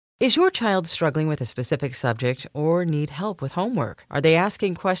Is your child struggling with a specific subject or need help with homework? Are they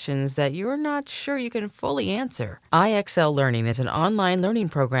asking questions that you're not sure you can fully answer? IXL Learning is an online learning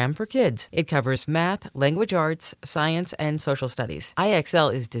program for kids. It covers math, language arts, science, and social studies.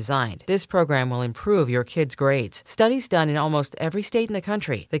 IXL is designed. This program will improve your kids' grades. Studies done in almost every state in the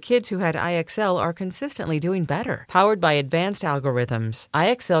country. The kids who had IXL are consistently doing better. Powered by advanced algorithms,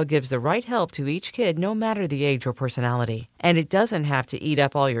 IXL gives the right help to each kid no matter the age or personality. And it doesn't have to eat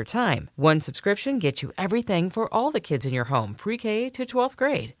up all your time. One subscription gets you everything for all the kids in your home, pre-K to 12th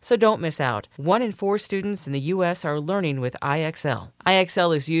grade. So don't miss out. 1 in 4 students in the U.S. are learning with IXL.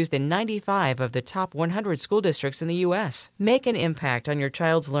 IXL is used in 95 of the top 100 school districts in the U.S. Make an impact on your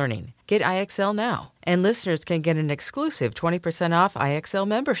child's learning. Get IXL now. And listeners can get an exclusive 20% off IXL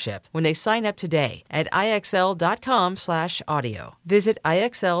membership when they sign up today at IXL.com/audio. Visit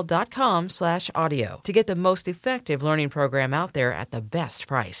IXL.com/audio to get the most effective learning program out there at the best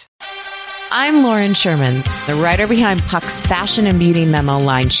price. I'm Lauren Sherman, the writer behind Puck's Fashion and Beauty Memo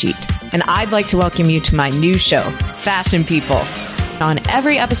line sheet. And I'd like to welcome you to my new show, Fashion People. On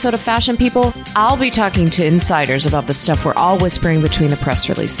every episode of Fashion People, I'll be talking to insiders about the stuff we're all whispering between the press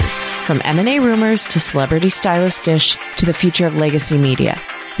releases. From M&A rumors to celebrity stylist dish to the future of legacy media.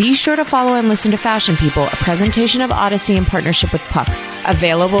 Be sure to follow and listen to Fashion People, a presentation of Odyssey in partnership with Puck.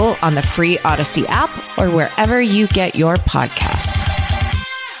 Available on the free Odyssey app or wherever you get your podcasts.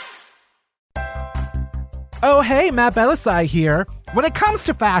 Oh, hey, Matt Belisai here. When it comes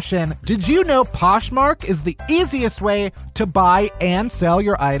to fashion, did you know Poshmark is the easiest way to buy and sell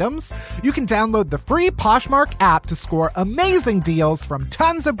your items? You can download the free Poshmark app to score amazing deals from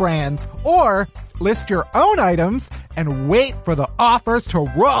tons of brands, or list your own items and wait for the offers to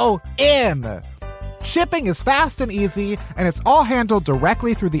roll in. Shipping is fast and easy, and it's all handled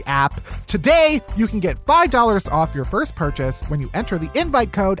directly through the app. Today, you can get $5 off your first purchase when you enter the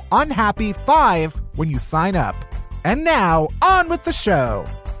invite code UNHAPPY5 when you sign up. And now, on with the show.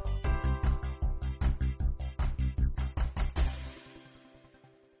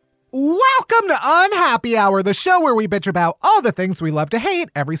 Welcome to Unhappy Hour, the show where we bitch about all the things we love to hate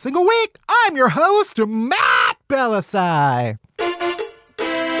every single week. I'm your host, Matt Belisai.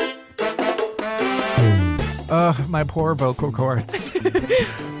 Ugh, my poor vocal cords.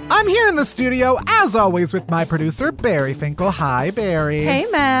 I'm here in the studio, as always, with my producer, Barry Finkel. Hi, Barry. Hey,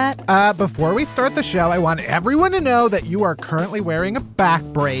 Matt. Before we start the show, I want everyone to know that you are currently wearing a back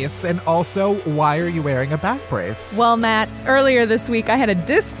brace. And also, why are you wearing a back brace? Well, Matt, earlier this week, I had a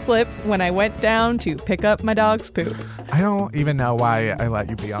disc slip when I went down to pick up my dog's poop. I don't even know why I let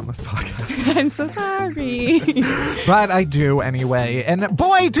you be on this podcast. I'm so sorry. But I do anyway. And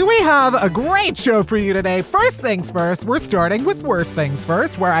boy, do we have a great show for you today. First things first, we're starting with Worst Things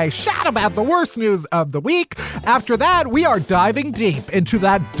First, where I shout about the worst news of the week. After that, we are diving deep into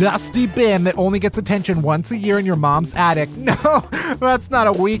that dusty bin that only gets attention once a year in your mom's attic. No, that's not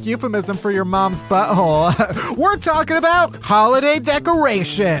a weak euphemism for your mom's butthole. We're talking about holiday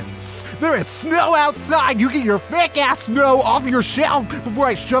decorations. There is snow outside. You get your fake ass snow off your shelf before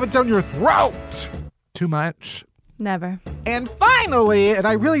I shove it down your throat. Too much? Never. And finally, and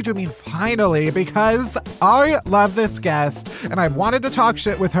I really do mean finally, because I love this guest and I've wanted to talk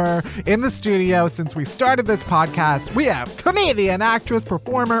shit with her in the studio since we started this podcast. We have comedian, actress,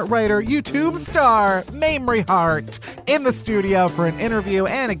 performer, writer, YouTube star, Mamrie Hart in the studio for an interview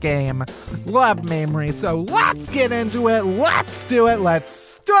and a game. Love Mamrie. So let's get into it. Let's do it. Let's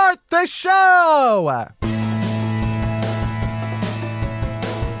start the show.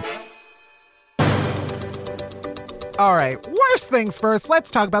 All right, worst things first. Let's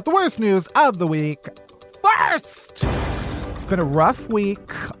talk about the worst news of the week. First, it's been a rough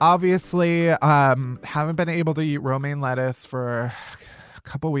week. Obviously, haven't been able to eat romaine lettuce for a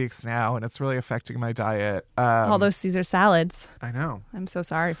couple weeks now, and it's really affecting my diet. All those Caesar salads. I know. I'm so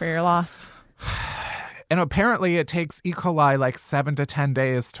sorry for your loss. And apparently it takes E. coli like 7 to 10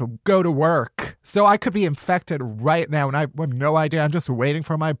 days to go to work. So I could be infected right now, and I have no idea. I'm just waiting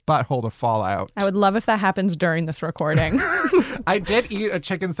for my butthole to fall out. I would love if that happens during this recording. I did eat a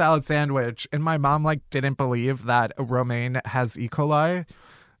chicken salad sandwich, and my mom didn't believe that romaine has E. coli.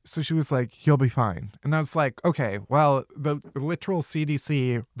 So she was like, you'll be fine. And I was like, okay, well, the literal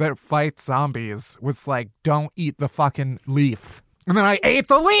CDC that fights zombies was like, don't eat the fucking leaf. And then I ate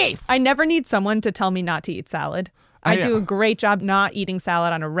the leaf. I never need someone to tell me not to eat salad. I do a great job not eating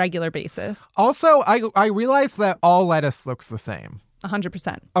salad on a regular basis. Also, I realized that all lettuce looks the same.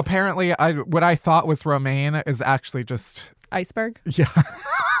 100%. Apparently, what I thought was romaine is actually just... iceberg? Yeah.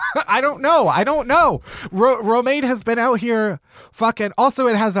 I don't know. Romaine has been out here fucking... Also,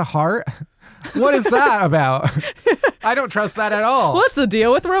 it has a heart. What is that about? I don't trust that at all. What's the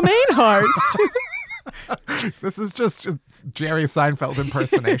deal with romaine hearts? This is just a Jerry Seinfeld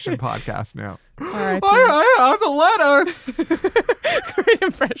impersonation podcast now. Right, I have the letters. great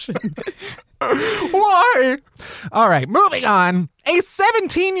impression. Why? All right, moving on. A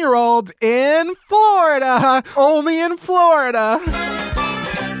 17-year-old in Florida, only in Florida,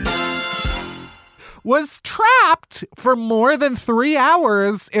 was trapped for more than 3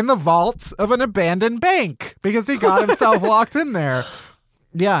 hours in the vault of an abandoned bank because he got himself locked in there.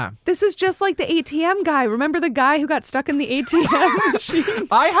 Yeah. This is just like the ATM guy. Remember the guy who got stuck in the ATM machine?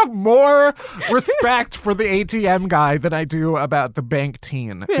 I have more respect for the ATM guy than I do about the bank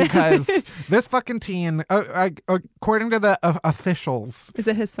teen, because this fucking teen, according to the officials. Is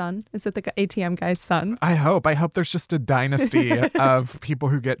it his son? Is it the ATM guy's son? I hope there's just a dynasty of people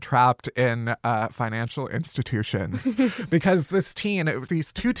who get trapped in financial institutions, because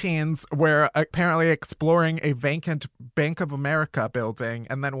these two teens were apparently exploring a vacant Bank of America building,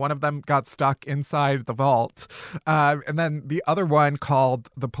 and then one of them got stuck inside the vault. And then the other one called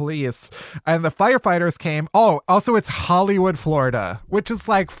the police, and the firefighters came. Oh, also it's Hollywood, Florida, which is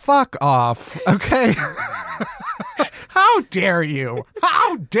like, fuck off. Okay. How dare you?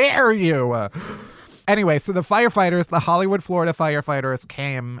 How dare you? Anyway, so the Hollywood, Florida firefighters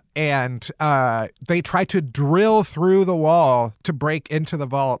came, and they tried to drill through the wall to break into the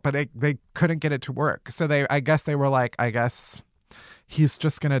vault, but they couldn't get it to work. So I guess they were like, he's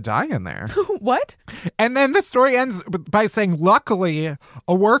just going to die in there. What? And then the story ends by saying, luckily,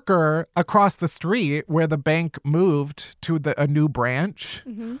 a worker across the street where the bank moved to a new branch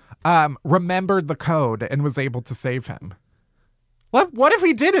remembered the code and was able to save him. What if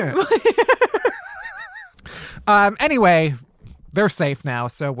he didn't? Anyway, they're safe now,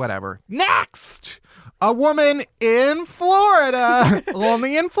 so whatever. Next! A woman in Florida,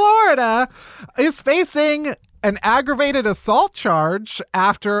 only in Florida, is facing an aggravated assault charge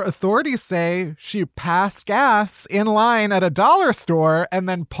after authorities say she passed gas in line at a dollar store and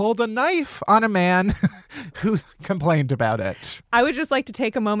then pulled a knife on a man who complained about it. I would just like to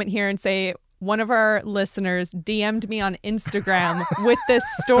take a moment here and say, one of our listeners DM'd me on Instagram with this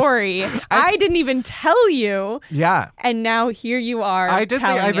story. I didn't even tell you. Yeah. And now here you are. I did see,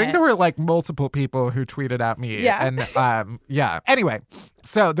 I think there were like multiple people who tweeted at me. Yeah. And yeah. Anyway,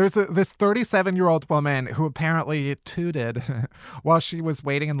 so there's this 37-year-old woman who apparently tooted while she was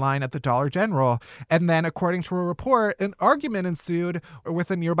waiting in line at the Dollar General. And then, according to a report, an argument ensued with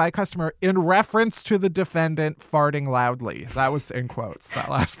a nearby customer in reference to the defendant farting loudly. That was in quotes, that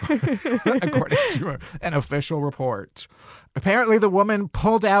last part, according to an official report. Apparently, the woman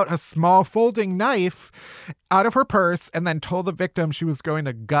pulled out a small folding knife out of her purse and then told the victim she was going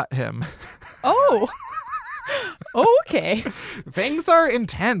to gut him. Oh. Okay. Things are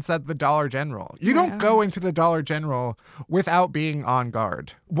intense at the Dollar General. You don't go into the Dollar General without being on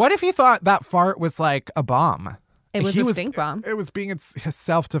guard. What if he thought that fart was like a bomb? It was a stink bomb. It was being his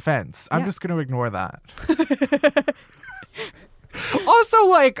self-defense. I'm just going to ignore that. Also,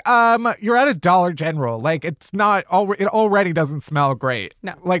 like, you're at a Dollar General. Like, it already doesn't smell great.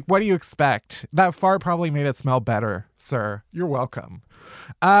 No. Like, what do you expect? That fart probably made it smell better, sir. You're welcome.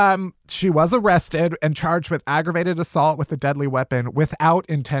 She was arrested and charged with aggravated assault with a deadly weapon without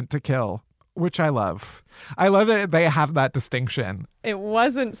intent to kill, which I love. I love that they have that distinction. It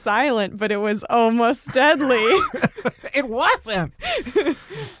wasn't silent, but it was almost deadly. It wasn't.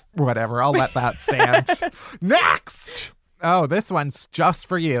 Whatever, I'll let that stand. Next! Oh, this one's just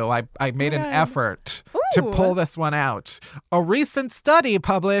for you. I made an effort to pull this one out. A recent study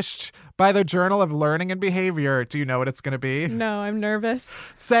published by the Journal of Learning and Behavior. Do you know what it's going to be? No, I'm nervous.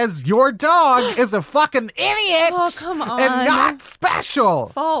 Says your dog is a fucking idiot. Oh, come on. And not special.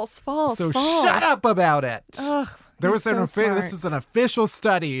 False. So shut up about it. Ugh, This was an official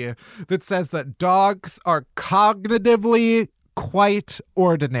study that says that dogs are cognitively quite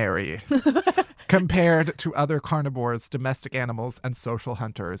ordinary compared to other carnivores, domestic animals, and social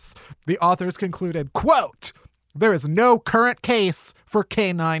hunters. The authors concluded, quote, "There is no current case for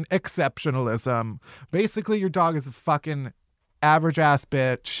canine exceptionalism." Basically, your dog is a fucking average-ass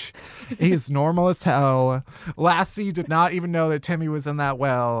bitch. He's normal as hell. Lassie did not even know that Timmy was in that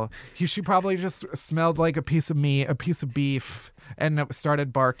well. She probably just smelled like a piece of meat, a piece of beef, and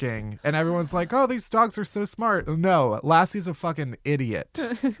started barking. And everyone's like, oh, these dogs are so smart. No, Lassie's a fucking idiot.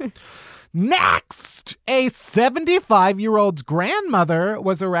 Next, a 75-year-old grandmother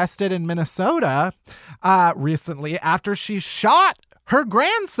was arrested in Minnesota recently after she shot her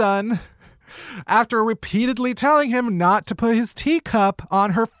grandson after repeatedly telling him not to put his teacup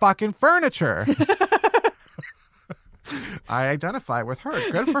on her fucking furniture. I identify with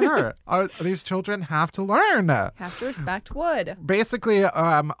her. Good for her. These children have to learn. Have to respect wood. Basically,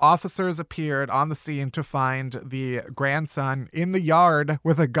 officers appeared on the scene to find the grandson in the yard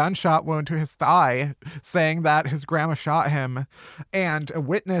with a gunshot wound to his thigh, saying that his grandma shot him. And a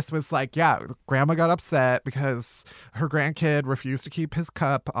witness was like, yeah, grandma got upset because her grandkid refused to keep his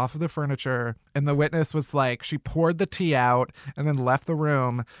cup off of the furniture. And the witness was like, she poured the tea out and then left the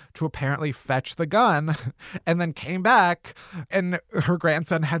room to apparently fetch the gun, and then came back, and her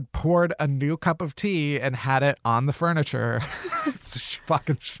grandson had poured a new cup of tea and had it on the furniture. So she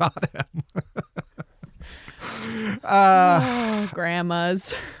fucking shot him.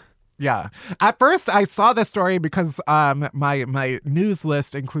 Grandmas. Yeah. At first, I saw this story because my news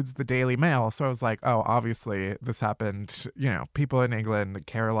list includes the Daily Mail. So I was like, oh, obviously this happened. You know, people in England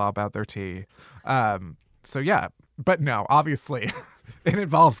care a lot about their tea. So yeah. But no, obviously it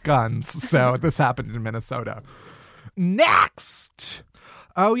involves guns. So this happened in Minnesota. Next.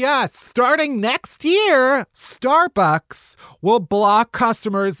 Oh, yeah. Starting next year, Starbucks will block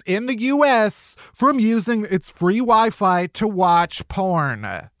customers in the U.S. from using its free Wi-Fi to watch porn.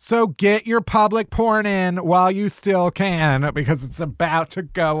 So get your public porn in while you still can, because it's about to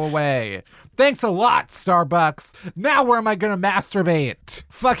go away. Thanks a lot, Starbucks. Now where am I going to masturbate?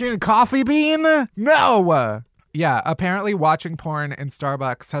 Fucking Coffee Bean? No. Yeah, apparently watching porn in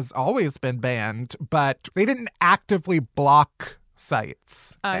Starbucks has always been banned, but they didn't actively block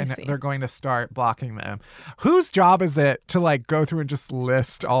sites. I see. They're going to start blocking them. Whose job is it to like go through and just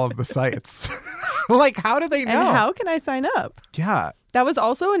list all of the sites? Like, how do they know? And how can I sign up? Yeah. That was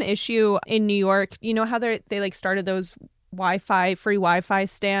also an issue in New York. You know how they like started those free Wi-Fi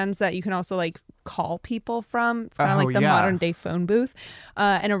stands that you can also like call people from? It's kind of like the modern day phone booth.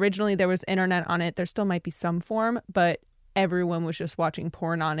 And originally there was internet on it. There still might be some form, but everyone was just watching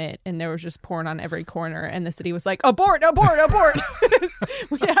porn on it, and there was just porn on every corner, and the city was like, abort.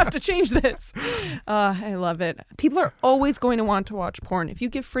 We have to change this. I love it. People are always going to want to watch porn. If you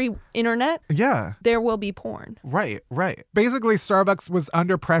give free internet, there will be porn. Right. Basically, Starbucks was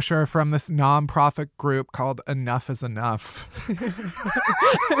under pressure from this nonprofit group called Enough is Enough.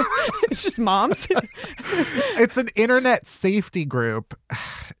 It's just moms. It's an internet safety group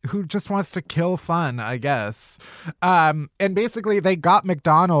who just wants to kill fun, I guess. And basically, they got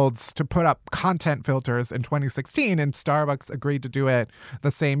McDonald's to put up content filters in 2016, and Starbucks agreed to do it the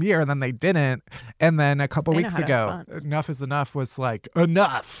same year, and then they didn't. And then a couple weeks ago, Enough is Enough was like,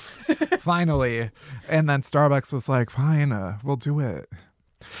 enough, finally. And then Starbucks was like, fine, we'll do it.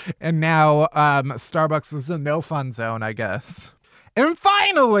 And now Starbucks is a no-fun zone, I guess. And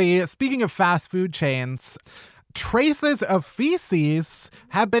finally, speaking of fast food chains, traces of feces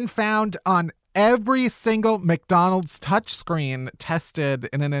have been found on every single McDonald's touchscreen tested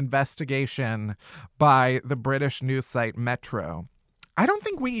in an investigation by the British news site Metro. I don't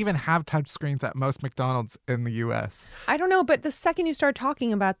think we even have touchscreens at most McDonald's in the U.S. I don't know, but the second you start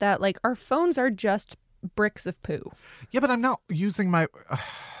talking about that, like, our phones are just bricks of poo. Yeah, but I'm not using my...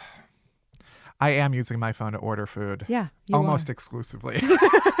 I am using my phone to order food. Yeah, almost exclusively.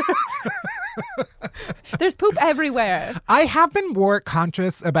 There's poop everywhere. I have been more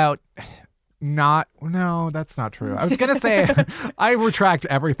conscious about... No, that's not true. I was gonna say I retract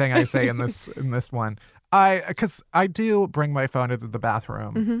everything I say in this one. Because I do bring my phone into the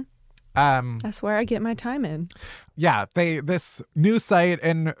bathroom. Mm-hmm. That's where I get my time in. Yeah, this news site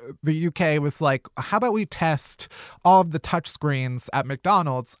in the UK was like, how about we test all of the touch screens at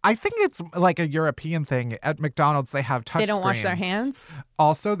McDonald's? I think it's like a European thing. At McDonald's, they have touch screens. They don't wash their hands?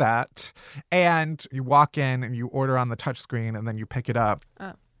 Also that. And you walk in and you order on the touch screen, and then you pick it up.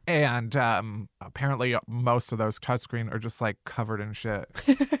 Oh. And apparently most of those touchscreen are just like covered in shit.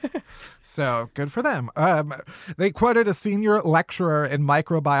 So good for them. They quoted a senior lecturer in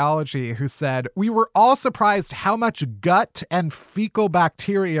microbiology who said, "We were all surprised how much gut and fecal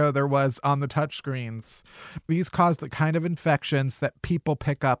bacteria there was on the touchscreens. These cause the kind of infections that people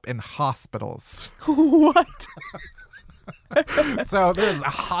pick up in hospitals." What? So there's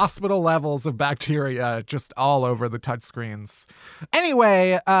hospital levels of bacteria just all over the touchscreens.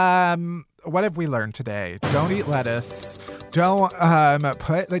 Anyway, what have we learned today? Don't eat lettuce. Don't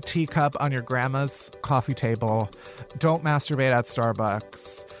put the teacup on your grandma's coffee table. Don't masturbate at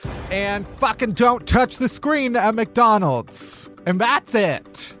Starbucks. And fucking don't touch the screen at McDonald's. And that's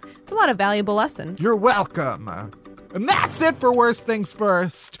it. It's a lot of valuable lessons. You're welcome. And that's it for Worst Things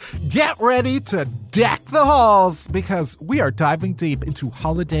First. Get ready to deck the halls because we are diving deep into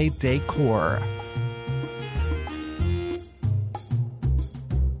holiday decor.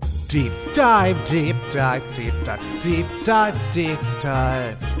 Deep dive, deep dive, deep dive, deep dive, deep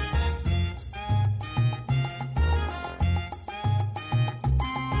dive.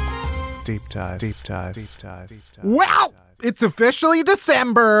 Well, it's officially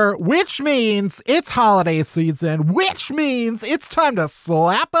December, which means it's holiday season, which means it's time to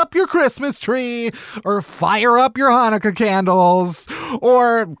slap up your Christmas tree or fire up your Hanukkah candles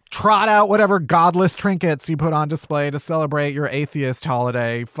or trot out whatever godless trinkets you put on display to celebrate your atheist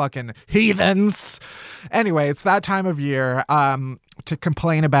holiday, fucking heathens. Anyway, it's that time of year to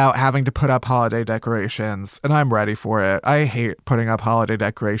complain about having to put up holiday decorations, and I'm ready for it. I hate putting up holiday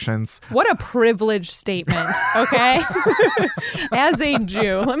decorations. What a privileged statement, okay? As a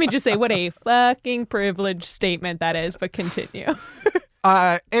Jew, let me just say what a fucking privileged statement that is, but continue.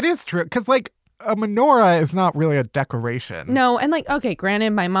 It is true, because, like, a menorah is not really a decoration. No, and like, okay,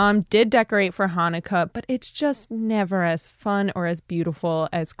 granted, my mom did decorate for Hanukkah, but it's just never as fun or as beautiful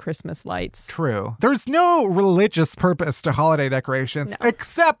as Christmas lights. True. There's no religious purpose to holiday decorations,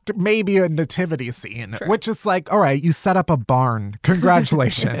 except maybe a nativity scene, which is like, all right, you set up a barn.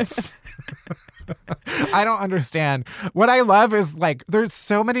 Congratulations. I don't understand. What I love is, like, there's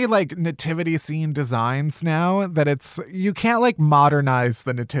so many, like, nativity scene designs now that you can't, like, modernize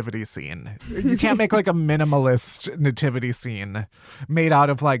the nativity scene. You can't make, like, a minimalist nativity scene made out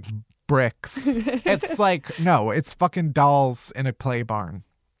of, like, bricks. It's like, no, it's fucking dolls in a clay barn.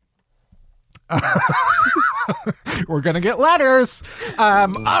 We're gonna get letters. All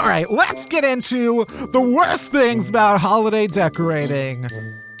right, let's get into the worst things about holiday decorating.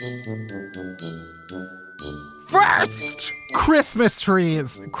 First, Christmas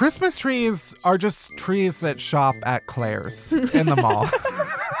trees. Christmas trees are just trees that shop at Claire's in the mall.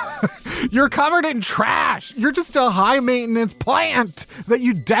 You're covered in trash. You're just a high-maintenance plant that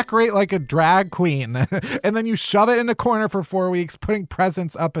you decorate like a drag queen. And then you shove it in a corner for 4 weeks, putting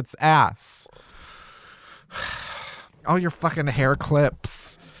presents up its ass. All your fucking hair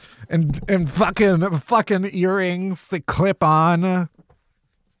clips and fucking earrings that clip on.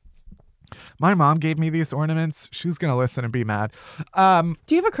 My mom gave me these ornaments. She's going to listen and be mad. Do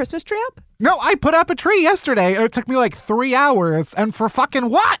you have a Christmas tree up? No, I put up a tree yesterday. It took me like 3 hours. And for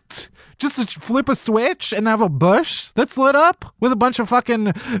fucking what? Just to flip a switch and have a bush that's lit up with a bunch of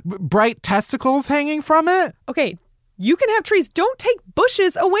fucking bright testicles hanging from it? Okay, you can have trees. Don't take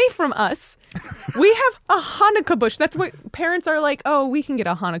bushes away from us. We have a Hanukkah bush. That's what parents are like, oh, we can get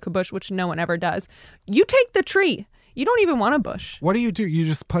a Hanukkah bush, which no one ever does. You take the tree. You don't even want a bush. What do? You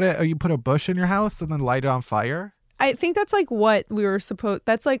just put a bush in your house and then light it on fire? I think that's like what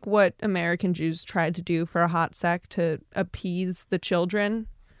that's like what American Jews tried to do for a hot sec to appease the children.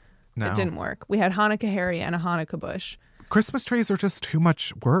 No. It didn't work. We had Hanukkah Harry and a Hanukkah bush. Christmas trees are just too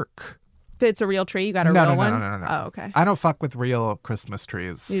much work. If it's a real tree, you got a real one? No. Oh, okay. I don't fuck with real Christmas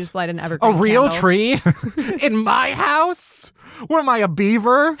trees. You just light an evergreen A real candle. Tree? In my house? What am I, a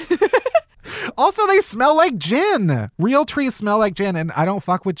beaver? Also, they smell like gin. Real trees smell like gin, and I don't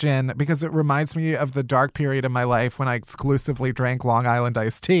fuck with gin because it reminds me of the dark period of my life when I exclusively drank Long Island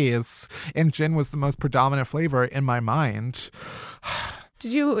iced teas, and gin was the most predominant flavor in my mind.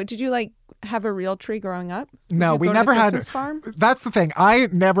 Did you like have a real tree growing up? No, we never had. Farm? That's the thing. I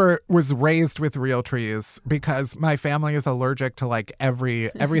never was raised with real trees because my family is allergic to like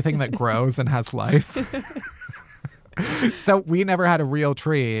everything that grows and has life. So we never had a real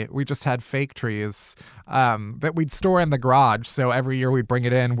tree. We just had fake trees that we'd store in the garage. So every year we'd bring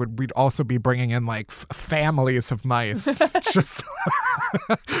it in. We'd also be bringing in like families of mice,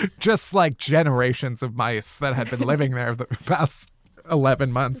 just like generations of mice that had been living there the past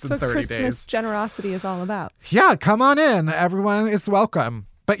 11 months and 30 days. That's what Christmas generosity is all about. Yeah, come on in. Everyone is welcome.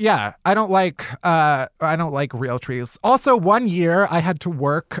 But yeah, I don't like real trees. Also, one year I had to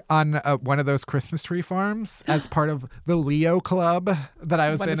work on one of those Christmas tree farms as part of the Leo club that I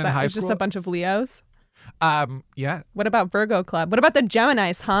was in high school. It's just a bunch of Leos? Yeah. What about Virgo club? What about the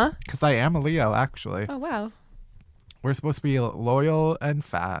Geminis, huh? Because I am a Leo, actually. Oh, wow. We're supposed to be loyal and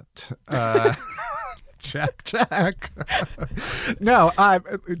fat. Check. No,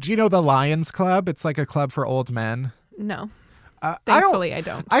 do you know the Lions Club? It's like a club for old men. No. Thankfully, I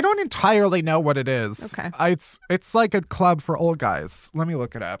don't. I don't entirely know what it is. Okay. It's like a club for old guys. Let me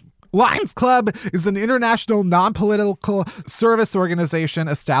look it up. Lions Club is an international non-political service organization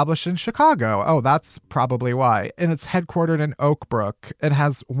established in Chicago. Oh, that's probably why. And it's headquartered in Oak Brook. It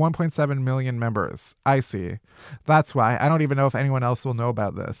has 1.7 million members. I see. That's why. I don't even know if anyone else will know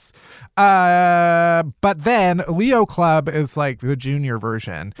about this. But then Leo Club is like the junior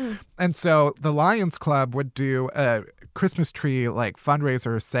version. And so the Lions Club would do a Christmas tree like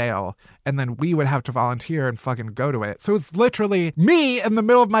fundraiser sale, and then we would have to volunteer and fucking go to it. So it's literally me in the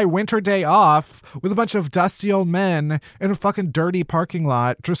middle of my winter day off with a bunch of dusty old men in a fucking dirty parking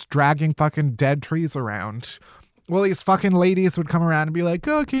lot just dragging fucking dead trees around. Well, these fucking ladies would come around and be like,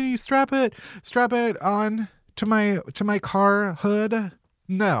 "Oh, can you strap it on to my car hood?"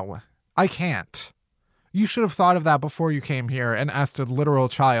 No, I can't. You should have thought of that before you came here and asked a literal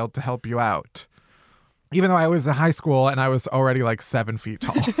child to help you out. Even though I was in high school and I was already like 7 feet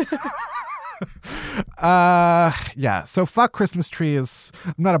tall. Yeah. So fuck Christmas trees.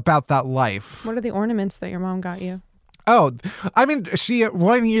 I'm not about that life. What are the ornaments that your mom got you? Oh, I mean, she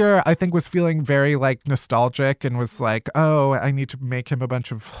one year I think was feeling very like nostalgic and was like, "Oh, I need to make him a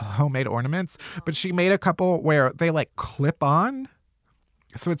bunch of homemade ornaments." But she made a couple where they like clip on,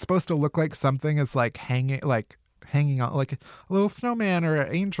 so it's supposed to look like something is like hanging on, like a little snowman or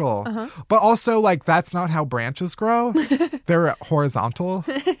an angel. But also, like, that's not how branches grow. They're horizontal,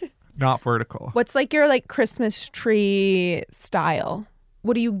 not vertical. What's like your like Christmas tree style?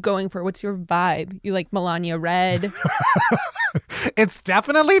 What are you going for? What's your vibe? You like Melania red? It's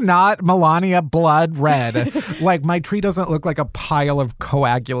definitely not Melania blood red. Like, my tree doesn't look like a pile of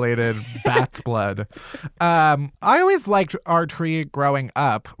coagulated bat's blood. I always liked our tree growing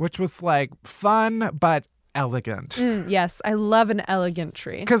up, which was like fun, but elegant. Yes, I love an elegant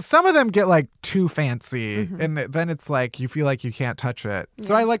tree. Because some of them get like too fancy and then it's like you feel like you can't touch it. Yeah.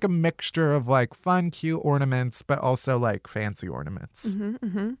 So I like a mixture of like fun, cute ornaments, but also like fancy ornaments.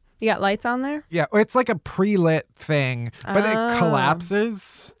 You got lights on there? Yeah, it's like a pre-lit thing, but it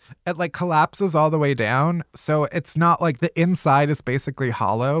collapses. It like collapses all the way down. So it's not like the inside is basically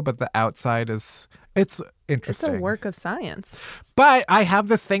hollow, but the outside is... It's interesting. It's a work of science. But I have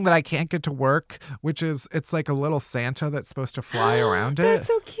this thing that I can't get to work, which is it's like a little Santa that's supposed to fly around it. That's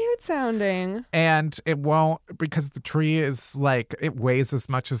so cute sounding. And it won't, because the tree is like, it weighs as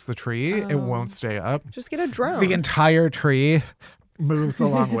much as the tree. It won't stay up. Just get a drone. The entire tree moves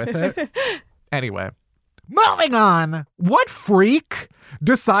along with it. Anyway. Moving on. What freak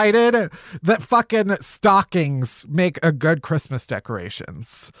decided that fucking stockings make a good Christmas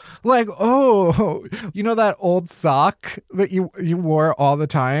decorations? Like, oh, you know that old sock that you wore all the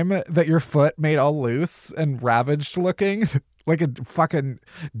time that your foot made all loose and ravaged looking? Like a fucking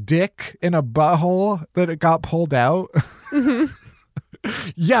dick in a butthole that it got pulled out?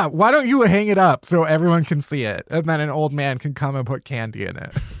 Yeah, why don't you hang it up so everyone can see it? And then an old man can come and put candy in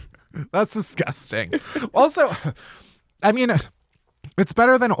it. That's disgusting. Also, I mean, it's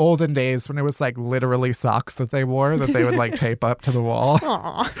better than olden days when it was like literally socks that they wore that they would like tape up to the wall.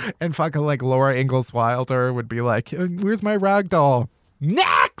 Aww. And fucking like Laura Ingalls Wilder would be like, "Where's my rag doll?"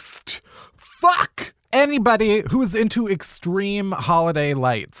 Next! Fuck anybody who is into extreme holiday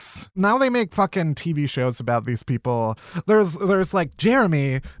lights. Now they make fucking TV shows about these people. There's like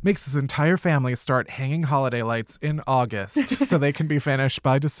Jeremy makes his entire family start hanging holiday lights in August so they can be finished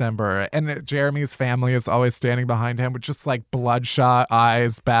by December. And Jeremy's family is always standing behind him with just like bloodshot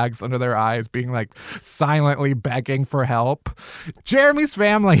eyes, bags under their eyes, being like silently begging for help. Jeremy's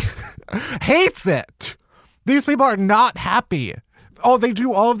family hates it. These people are not happy. Oh, they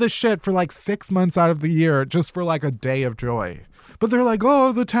do all of this shit for like 6 months out of the year just for like a day of joy. But they're like,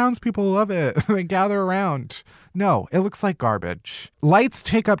 oh, the townspeople love it. They gather around. No, it looks like garbage. Lights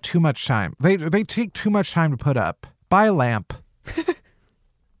take up too much time. They take too much time to put up. Buy a lamp.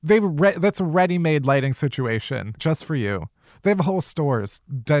 That's a ready-made lighting situation just for you. They have whole stores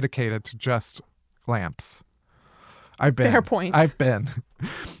dedicated to just lamps. I've been. Fair point. I've been.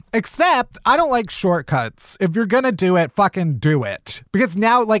 Except I don't like shortcuts. If you're going to do it, fucking do it. Because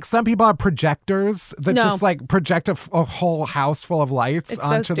now, like, some people have projectors that just, like, project a whole house full of lights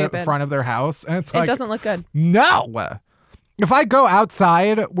onto the front of their house. And it's like, it doesn't look good. No. If I go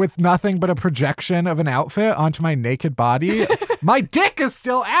outside with nothing but a projection of an outfit onto my naked body, my dick is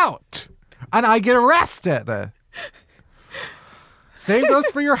still out. And I get arrested. Save those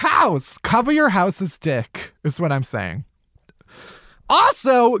for your house. Cover your house's dick, is what I'm saying.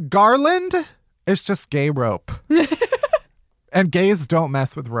 Also, garland is just gay rope. And gays don't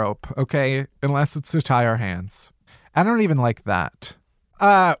mess with rope, okay? Unless it's to tie our hands. I don't even like that.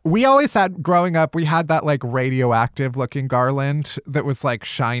 We always had, growing up, we had that like radioactive looking garland that was like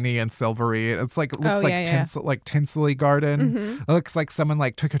shiny and silvery. It's like, it looks like tinsely garden. Mm-hmm. It looks like someone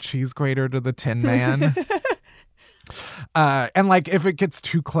like took a cheese grater to the Tin Man. And like if it gets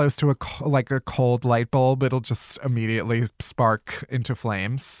too close to a cold light bulb, it'll just immediately spark into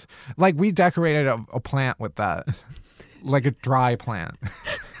flames. Like we decorated a plant with that, like a dry plant.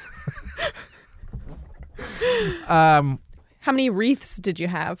 How many wreaths did you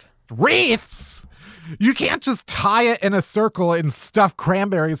have? Wreaths? You can't just tie it in a circle and stuff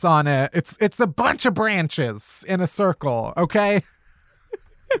cranberries on it. It's a bunch of branches in a circle, okay?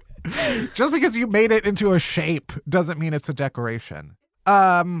 Just because you made it into a shape doesn't mean it's a decoration.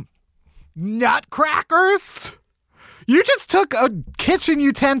 Nutcrackers? You just took a kitchen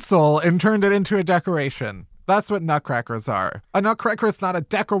utensil and turned it into a decoration. That's what nutcrackers are. A nutcracker is not a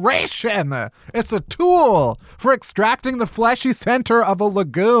decoration. It's a tool for extracting the fleshy center of a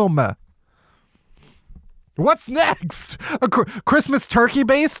legume. What's next? A Christmas turkey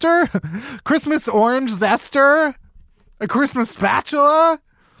baster? Christmas orange zester? A Christmas spatula?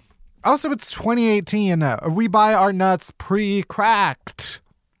 Also, it's 2018. We buy our nuts pre-cracked.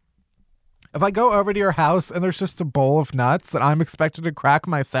 If I go over to your house and there's just a bowl of nuts that I'm expected to crack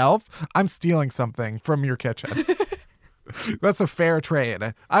myself, I'm stealing something from your kitchen. That's a fair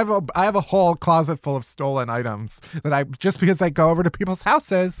trade. I have a whole closet full of stolen items that just because I go over to people's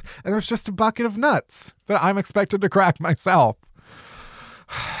houses and there's just a bucket of nuts that I'm expected to crack myself.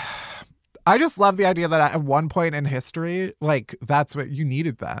 I just love the idea that at one point in history, like, that's what you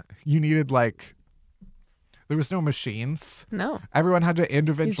needed. There was no machines. No. Everyone had to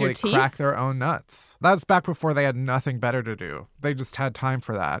individually crack their own nuts. That's back before they had nothing better to do. They just had time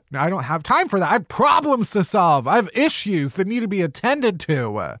for that. Now, I don't have time for that. I have problems to solve. I have issues that need to be attended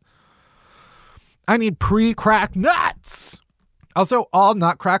to. I need pre-cracked nuts. Also, all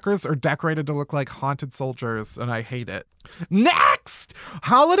nutcrackers are decorated to look like haunted soldiers, and I hate it. Next!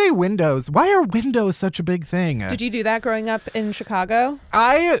 Holiday windows. Why are windows such a big thing? Did you do that growing up in Chicago?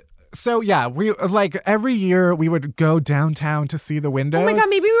 So yeah, we like every year we would go downtown to see the windows. Oh my God,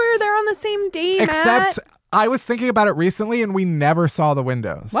 maybe we were there on the same day, Except I was thinking about it recently and we never saw the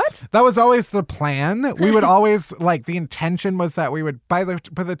windows. What? That was always the plan. We would always the intention was that we would by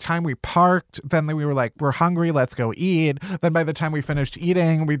the time we parked, then we were like, we're hungry, let's go eat. Then by the time we finished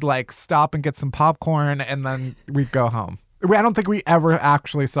eating, we'd stop and get some popcorn and then we'd go home. I don't think we ever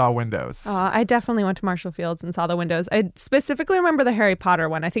actually saw windows. I definitely went to Marshall Fields and saw the windows. I specifically remember the Harry Potter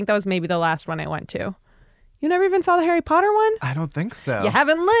one. I think that was maybe the last one I went to. You never even saw the Harry Potter one? I don't think so. You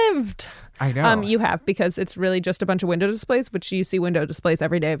haven't lived. I know. You have, because it's really just a bunch of window displays, which you see window displays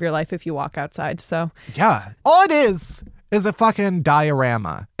every day of your life if you walk outside. So yeah, all it is a fucking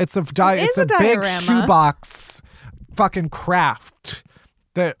diorama. It's a big shoebox fucking craft.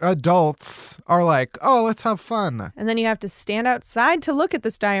 The adults are like, oh, let's have fun. And then you have to stand outside to look at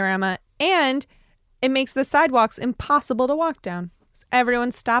this diorama, and it makes the sidewalks impossible to walk down. So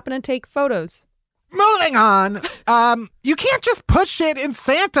everyone's stopping to take photos. Moving on. You can't just put shit in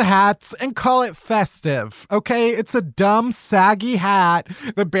Santa hats and call it festive, okay? It's a dumb, saggy hat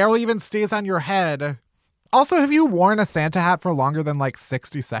that barely even stays on your head. Also, have you worn a Santa hat for longer than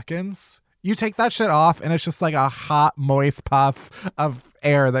 60 seconds? You take that shit off and it's just like a hot, moist puff of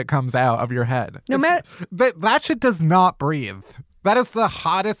air that comes out of your head. That shit does not breathe. That is the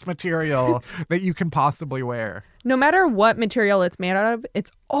hottest material that you can possibly wear. No matter what material it's made out of,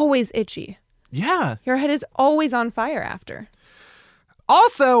 it's always itchy. Yeah. Your head is always on fire after.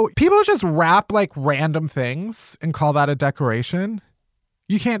 Also, people just wrap random things and call that a decoration.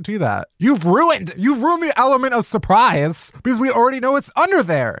 You can't do that. You've ruined the element of surprise because we already know it's under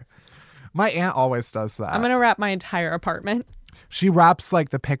there. My aunt always does that. I'm going to wrap my entire apartment. She wraps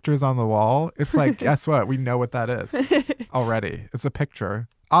the pictures on the wall. It's guess what? We know what that is already. It's a picture.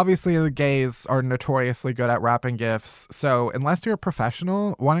 Obviously, the gays are notoriously good at wrapping gifts. So unless you're a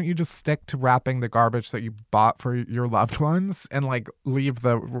professional, why don't you just stick to wrapping the garbage that you bought for your loved ones and leave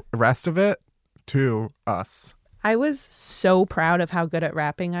the rest of it to us? I was so proud of how good at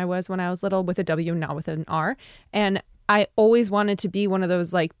wrapping I was when I was little, with a W, not with an R. And I always wanted to be one of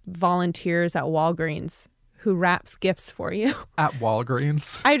those volunteers at Walgreens who wraps gifts for you. At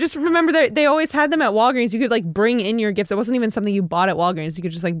Walgreens? I just remember that they always had them at Walgreens. You could bring in your gifts. It wasn't even something you bought at Walgreens. You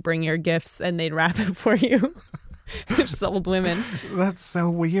could just bring your gifts and they'd wrap it for you. Just old women. That's so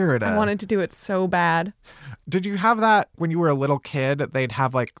weird. I wanted to do it so bad. Did you have that when you were a little kid? They'd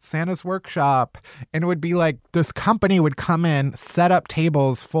have Santa's Workshop, and it would be this company would come in, set up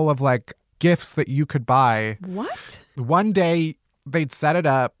tables full of gifts that you could buy. What? One day they'd set it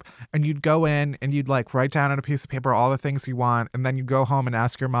up and you'd go in and you'd write down on a piece of paper all the things you want, and then you go home and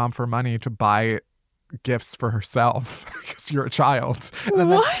ask your mom for money to buy gifts for herself because you're a child.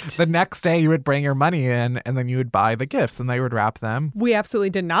 And then the next day you would bring your money in and then you would buy the gifts and they would wrap them. We absolutely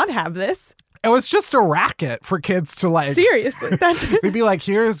did not have this. It was just a racket for kids to Seriously. They'd be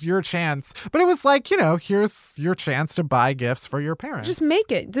here's your chance. But it was here's your chance to buy gifts for your parents. Just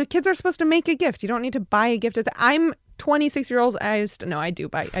make it. The kids are supposed to make a gift. You don't need to buy a gift. I'm 26-year-olds. I do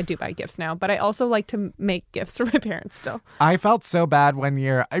buy gifts now, but I also like to make gifts for my parents still. I felt so bad one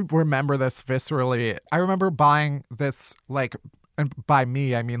year. I remember this viscerally. I remember buying this and by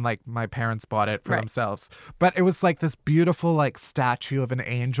me, I mean my parents bought it for themselves. But it was this beautiful statue of an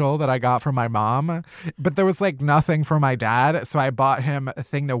angel that I got from my mom. But there was nothing for my dad. So I bought him a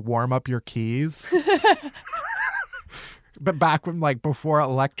thing to warm up your keys. But back when, like, before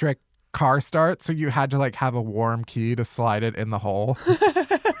electric car start, so you had to, like, have a warm key to slide it in the hole.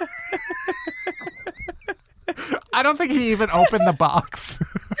 I don't think he even opened the box.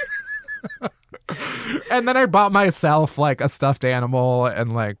 And then I bought myself, like, a stuffed animal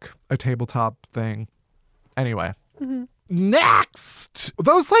and, like, a tabletop thing. Anyway. Mm-hmm. Next!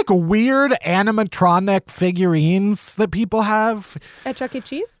 Those, like, weird animatronic figurines that people have. At Chuck E.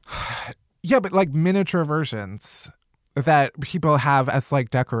 Cheese? Yeah, but, like, miniature versions that people have as, like,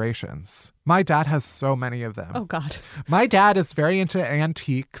 decorations. My dad has so many of them. Oh, God. My dad is very into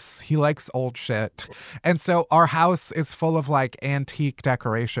antiques. He likes old shit. And so our house is full of, like, antique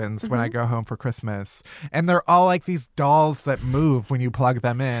decorations when I go home for Christmas. And they're all, like, these dolls that move when you plug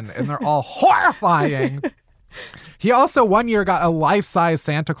them in. And they're all horrifying. He also one year got a life-size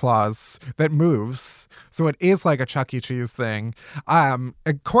Santa Claus that moves. So it is like a Chuck E. Cheese thing.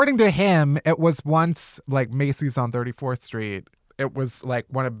 According to him, it was once like Macy's on 34th Street. It was like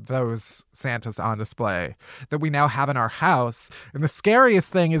one of those Santas on display that we now have in our house. And the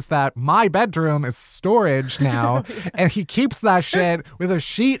scariest thing is that my bedroom is storage now. And he keeps that shit with a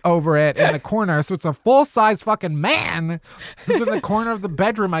sheet over it in the corner. So it's a full-size fucking man who's in the corner of the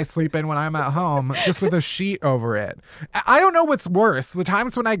bedroom I sleep in when I'm at home, just with a sheet over it. I don't know what's worse. The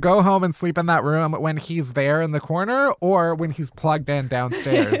times when I go home and sleep in that room when he's there in the corner or when he's plugged in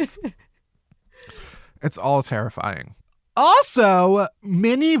downstairs. It's all terrifying. Also,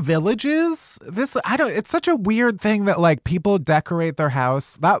 mini villages. It's such a weird thing that like people decorate their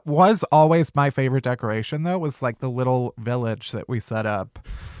house. That was always my favorite decoration though, was like the little village that we set up.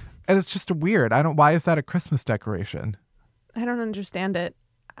 And it's just weird. Why is that a Christmas decoration? I don't understand it.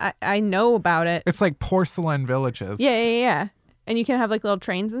 I know about it. It's like porcelain villages. Yeah. And you can have like little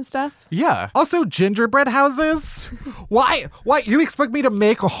trains and stuff. Yeah. Also gingerbread houses. Why? You expect me to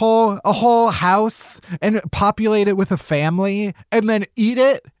make a whole house and populate it with a family and then eat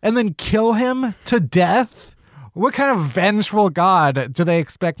it and then kill him to death? What kind of vengeful god do they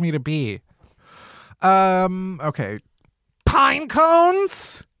expect me to be? Okay. Pine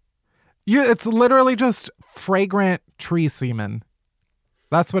cones? It's literally just fragrant tree semen.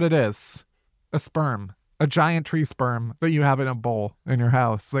 That's what it is. A sperm. A giant tree sperm that you have in a bowl in your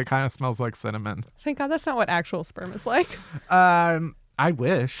house that kind of smells like cinnamon. Thank God that's not what actual sperm is like. I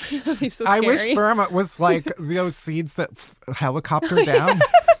wish. So I wish sperm was like those seeds that helicopter down.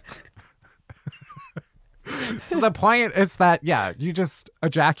 So the point is that, yeah, you just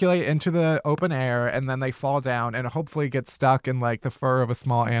ejaculate into the open air and then they fall down and hopefully get stuck in like the fur of a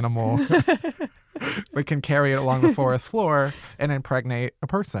small animal. They can carry it along the forest floor and impregnate a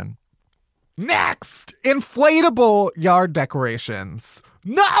person. Next, inflatable yard decorations.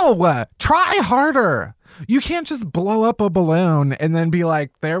 No, try harder. You can't just blow up a balloon and then be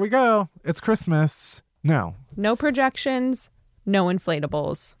like, there we go. It's Christmas. No. No projections, no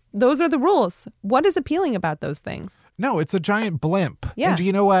inflatables. Those are the rules. What is appealing about those things? No, it's a giant blimp. Yeah. And do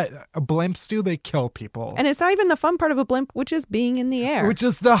you know what blimps do? They kill people. And it's not even the fun part of a blimp, which is being in the air. Which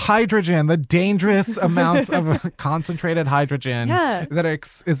is the hydrogen, the dangerous amounts of concentrated hydrogen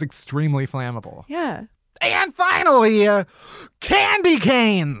that is extremely flammable. Yeah. And finally, candy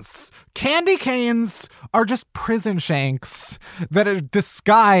canes. Candy canes are just prison shanks that are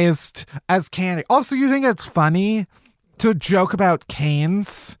disguised as candy. Also, you think it's funny to joke about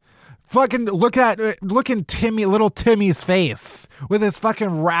canes? Fucking look in little Timmy's face with his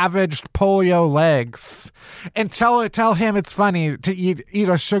fucking ravaged polio legs, and tell him it's funny to eat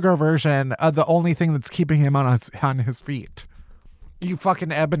a sugar version of the only thing that's keeping him on his feet. You fucking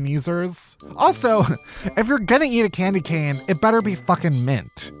Ebenezers. Also, if you're gonna eat a candy cane, it better be fucking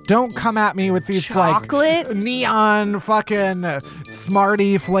mint. Don't come at me with these chocolate? Like neon fucking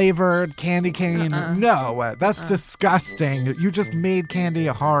Smartie flavored candy cane. No, that's disgusting. You just made candy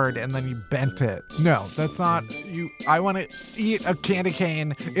hard and then you bent it. No, that's not you. I want to eat a candy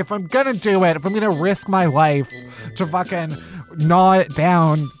cane. If I'm gonna do it, if I'm gonna risk my life to fucking gnaw it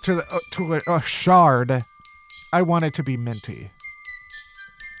down to a shard, I want it to be minty.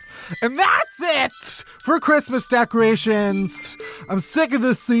 And that's it for Christmas decorations. I'm sick of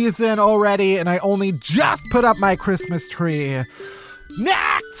this season already, and I only just put up my Christmas tree.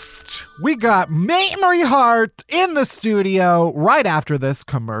 Next, we got Mamrie Hart in the studio right after this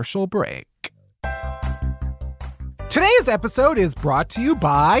commercial break. Today's episode is brought to you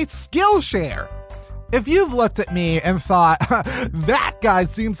by Skillshare. If you've looked at me and thought, that guy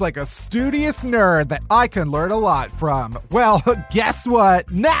seems like a studious nerd that I can learn a lot from, well, guess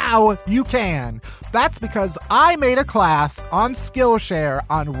what? Now you can. That's because I made a class on Skillshare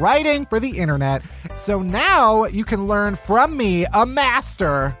on writing for the internet. So now you can learn from me, a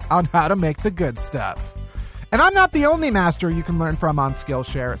master, on how to make the good stuff. And I'm not the only master you can learn from on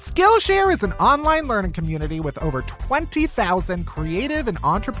Skillshare. Skillshare is an online learning community with over 20,000 creative and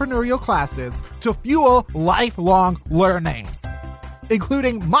entrepreneurial classes to fuel lifelong learning,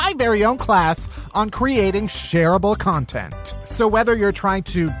 including my very own class on creating shareable content. So whether you're trying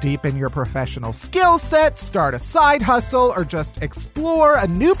to deepen your professional skill set, start a side hustle, or just explore a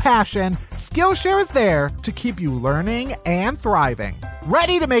new passion, Skillshare is there to keep you learning and thriving.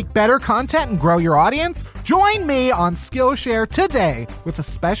 Ready to make better content and grow your audience? Join me on Skillshare today with a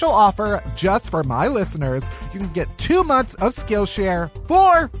special offer just for my listeners. You can get 2 months of Skillshare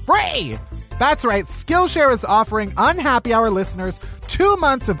for free. That's right, Skillshare is offering Unhappy Hour listeners 2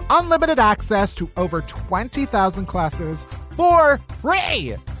 months of unlimited access to over 20,000 classes for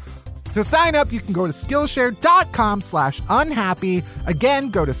free. To sign up, you can go to Skillshare.com/unhappy. Again,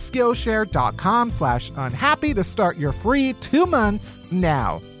 go to Skillshare.com/unhappy to start your free 2 months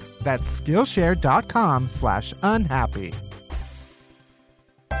now. That's Skillshare.com/unhappy.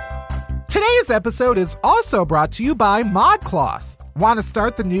 Today's episode is also brought to you by ModCloth. Want to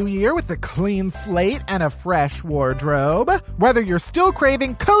start the new year with a clean slate and a fresh wardrobe? Whether you're still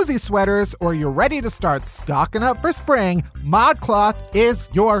craving cozy sweaters or you're ready to start stocking up for spring, ModCloth is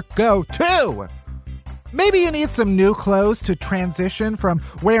your go-to. Maybe you need some new clothes to transition from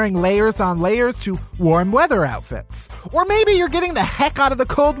wearing layers on layers to warm weather outfits. Or maybe you're getting the heck out of the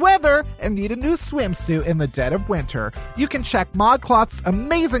cold weather and need a new swimsuit in the dead of winter. You can check ModCloth's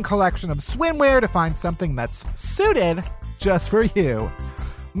amazing collection of swimwear to find something that's suited just for you.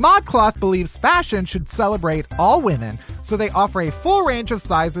 ModCloth believes fashion should celebrate all women, so they offer a full range of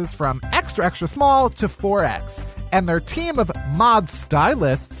sizes from extra, extra small to 4X. And their team of mod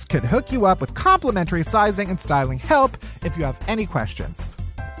stylists can hook you up with complimentary sizing and styling help if you have any questions.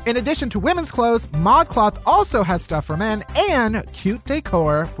 In addition to women's clothes, ModCloth also has stuff for men and cute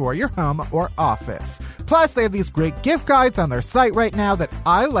decor for your home or office. Plus, they have these great gift guides on their site right now that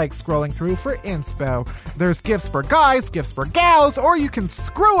I like scrolling through for inspo. There's gifts for guys, gifts for gals, or you can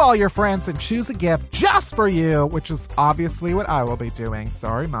screw all your friends and choose a gift just for you, which is obviously what I will be doing.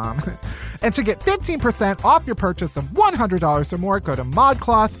 Sorry, Mom. And to get 15% off your purchase of $100 or more, go to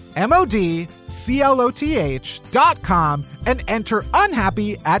ModCloth, ModCloth.com and enter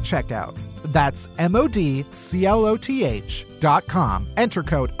unhappy at checkout. That's ModCloth.com. Enter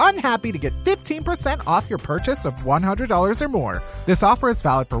code unhappy to get 15% off your purchase of $100 or more. This offer is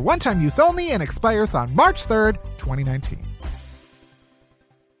valid for one-time use only and expires on March 3rd, 2019.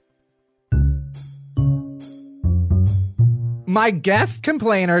 My guest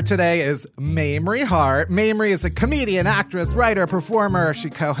complainer today is Mamrie Hart. Mamrie is a comedian, actress, writer, performer. She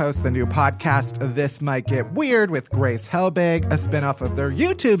co-hosts the new podcast, This Might Get Weird, with Grace Helbig, a spinoff of their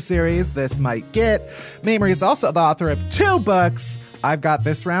YouTube series, This Might Get. Mamrie is also the author of 2 books, I've Got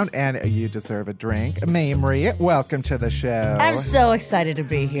This Round and You Deserve a Drink. Mamrie, welcome to the show. I'm so excited to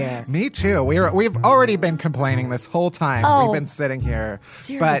be here. Me too. We've already been complaining this whole time. Oh, we've been sitting here.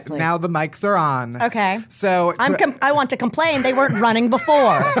 Seriously. But now the mics are on. Okay. So I want to complain. They weren't running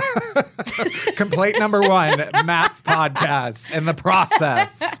before. Complaint number 1, Matt's podcast in the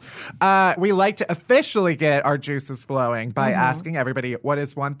process. We like to officially get our juices flowing by asking everybody, what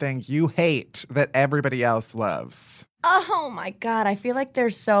is one thing you hate that everybody else loves? Oh my God. I feel like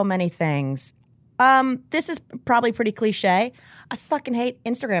there's so many things. This is probably pretty cliche. I fucking hate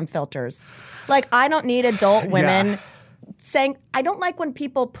Instagram filters. Like, I don't need adult women saying, I don't like when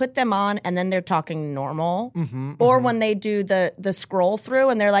people put them on and then they're talking normal, or when they do the scroll through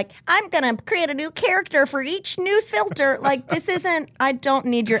and they're like, I'm going to create a new character for each new filter. Like, this isn't, I don't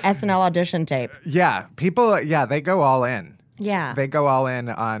need your SNL audition tape. Yeah. People, they go all in. Yeah. They go all in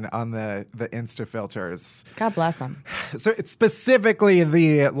on the Insta filters. God bless them. So it's specifically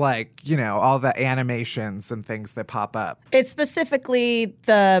the, all the animations and things that pop up. It's specifically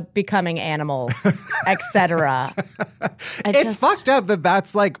the becoming animals, etc. It's fucked up that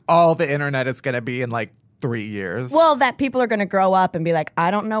that's all the internet is going to be in 3 years. Well, that people are going to grow up and be like,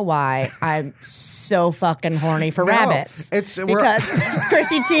 I don't know why I'm so fucking horny for rabbits. Because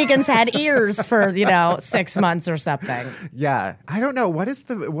Chrissy Teigen's had ears for 6 months or something. Yeah, I don't know what is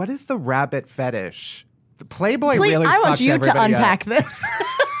the rabbit fetish. The Playboy Please, really. I want you to unpack up. this.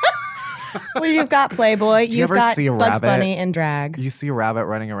 Well, you've got Playboy, you've got Bugs Bunny in drag. You see a rabbit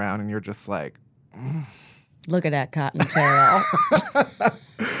running around and you're just like, look at that cottontail.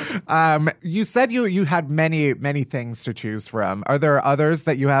 You said you had many things to choose from. Are there others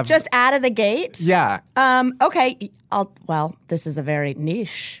that you have? Just out of the gate? Yeah. Okay. This is a very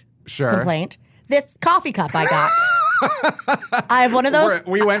niche complaint. This coffee cup I got. I have one of those.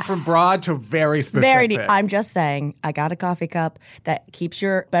 We went from broad to very specific. Very deep. I'm just saying, I got a coffee cup that keeps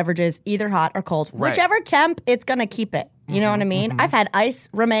your beverages either hot or cold. Right. Whichever temp, it's going to keep it. You know what I mean? I've had ice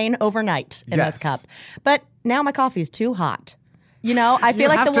remain overnight in this cup. But now my coffee is too hot. You know, I feel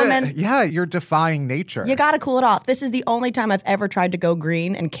like the woman. Yeah, you're defying nature. You got to cool it off. This is the only time I've ever tried to go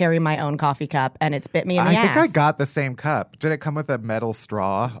green and carry my own coffee cup, and it's bit me in the ass. I think I got the same cup. Did it come with a metal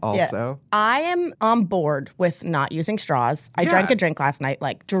straw also? Yeah. I am on board with not using straws. I drank a drink last night,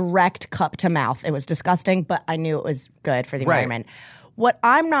 like direct cup to mouth. It was disgusting, but I knew it was good for the environment. What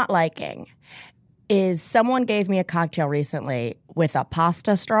I'm not liking is someone gave me a cocktail recently with a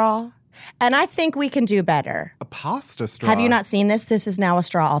pasta straw. And I think we can do better. A pasta straw? Have you not seen this? This is now a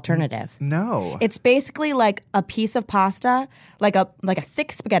straw alternative. No. It's basically like a piece of pasta, like a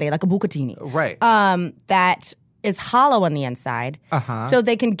thick spaghetti, like a bucatini. Right. That is hollow on the inside. So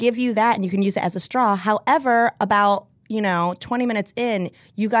they can give you that and you can use it as a straw. However, about 20 minutes in,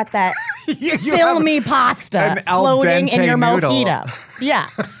 you got that filmy pasta floating in your noodle. mojito. Yeah.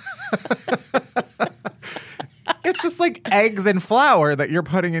 It's just like eggs and flour that you're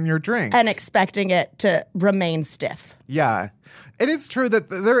putting in your drink. And expecting it to remain stiff. Yeah. It is true that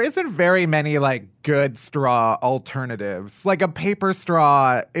there isn't very many like good straw alternatives. Like a paper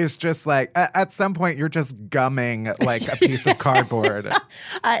straw is just like at some point you're just gumming like a piece of cardboard.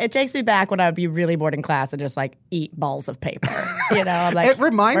 It takes me back when I would be really bored in class and just like eat balls of paper. I'm like, it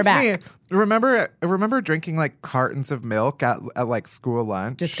reminds me. Remember drinking like cartons of milk at like school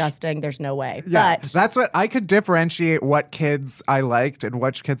lunch? Disgusting. There's no way. Yeah, But that's what I could differentiate what kids I liked and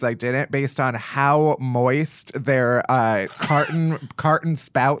which kids I didn't based on how moist their carton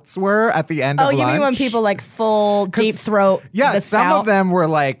spouts were at the end of lunch. You mean when people like full deep throat? Yeah, the some spout? of them were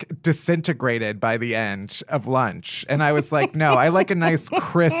like disintegrated by the end of lunch, and I was like, no, I like a nice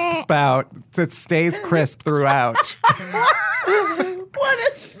crisp spout that stays crisp throughout.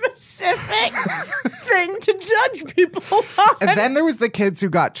 What a specific thing to judge people on. And then there was the kids who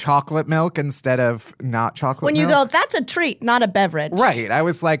got chocolate milk instead of not chocolate When milk. you go, that's a treat, not a beverage. Right. I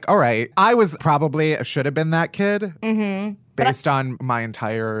was like, all right. I should have been that kid. Mm-hmm. Based on my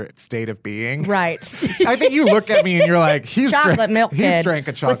entire state of being. Right. I think you look at me and you're like, he's milk kid he's drank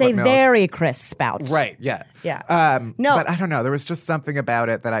a chocolate with a milk. very crisp spout. Right, yeah. Yeah. No. But I don't know. There was just something about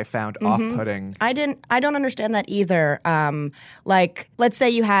it that I found off-putting. I don't understand that either. Like, let's say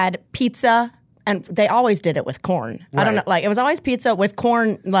you had pizza, and they always did it with corn. Right. I don't know. Like, it was always pizza with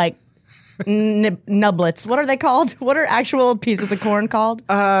corn, like, nublets. What are they called? What are actual pieces of corn called?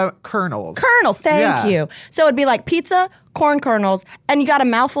 Kernels. Kernels, thank you. So it'd be like pizza, corn kernels, and you got a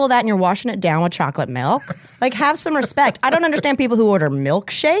mouthful of that and you're washing it down with chocolate milk. Like, have some respect. I don't understand people who order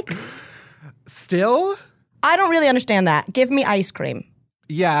milkshakes. Still? I don't really understand that. Give me ice cream.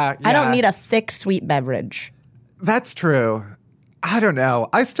 Yeah. I don't need a thick, sweet beverage. That's true. I don't know.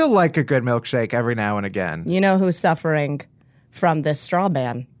 I still like a good milkshake every now and again. You know who's suffering from this straw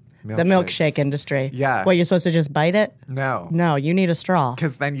ban? The milkshake industry. Yeah. What, you're supposed to just bite it? No. No, you need a straw.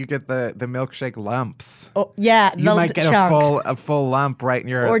 Because then you get the milkshake lumps. Oh, yeah, You might get chunks. a full lump right in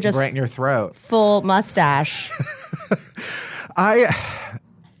your throat. Full mustache. I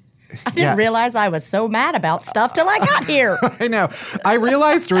didn't realize I was so mad about stuff till I got here. I know. I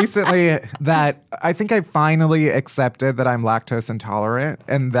realized recently that I think I finally accepted that I'm lactose intolerant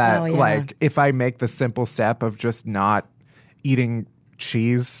and that like if I make the simple step of just not eating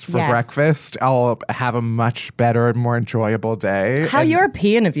cheese for breakfast, I'll have a much better and more enjoyable day. How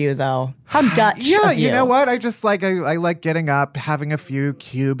European of you, though. How Dutch of you. You know what? I just like I like getting up, having a few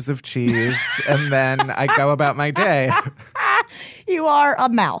cubes of cheese, and then I go about my day. You are a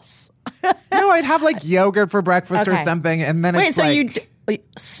mouse. No, I'd have like yogurt for breakfast or something, and then it's you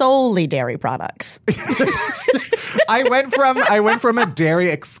solely dairy products. I went from a dairy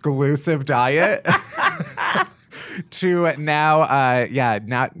exclusive diet to now,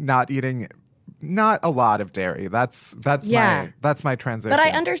 not eating, not a lot of dairy. That's my transition. But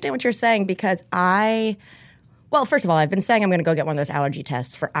I understand what you're saying because well, first of all, I've been saying I'm going to go get one of those allergy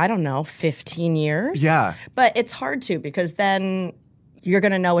tests for, 15 years. Yeah. But it's hard to because then you're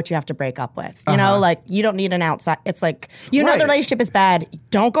going to know what you have to break up with. You know, like you don't need an outside. It's like, the relationship is bad.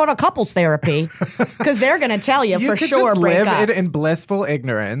 Don't go to couples therapy because they're going to tell you for sure just break live up. in blissful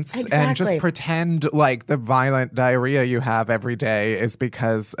ignorance and just pretend like the violent diarrhea you have every day is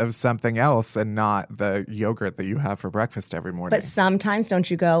because of something else and not the yogurt that you have for breakfast every morning. But sometimes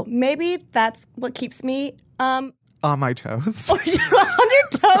don't you go, maybe that's what keeps me on my toes. on your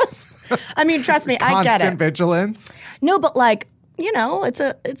toes. I mean, trust me, I get it. Constant vigilance. No, but like,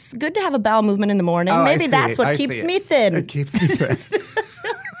 it's good to have a bowel movement in the morning. Oh, maybe that's what keeps me thin. It keeps me thin.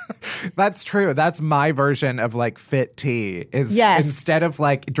 That's true. That's my version of like fit tea. Is instead of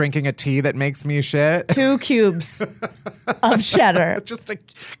like drinking a tea that makes me shit, 2 cubes of cheddar. Just a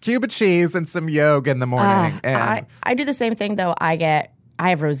cube of cheese and some yolk in the morning. I do the same thing though. I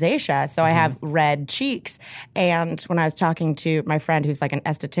have rosacea, so I have red cheeks. And when I was talking to my friend who's like an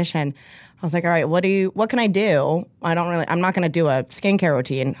esthetician, I was like, all right, what can I do? I'm not going to do a skincare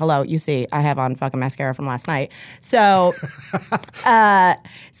routine. Hello, you see, I have on fucking mascara from last night. So,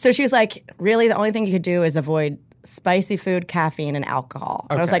 so she was like, really, the only thing you could do is avoid spicy food, caffeine, and alcohol.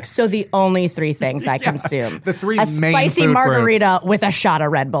 Okay. I was like, so the only 3 things I consume. The 3 a main spicy food margarita groups. with a shot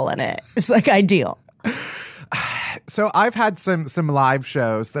of Red Bull in it. It's like ideal. So I've had some live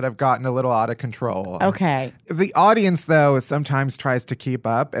shows that have gotten a little out of control. Okay. The audience, though, sometimes tries to keep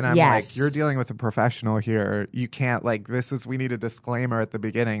up. And I'm Yes. like, you're dealing with a professional here. You can't, like, we need a disclaimer at the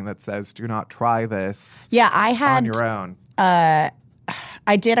beginning that says, do not try this on your own. I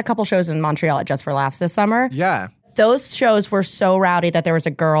did a couple shows in Montreal at Just for Laughs this summer. Yeah. Those shows were so rowdy that there was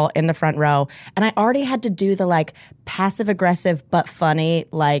a girl in the front row. And I already had to do the, like, passive-aggressive but funny,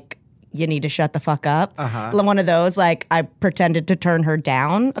 like, you need to shut the fuck up. One of those, like, I pretended to turn her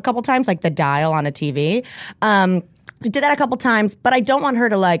down a couple times, like the dial on a TV. Did that a couple times, but I don't want her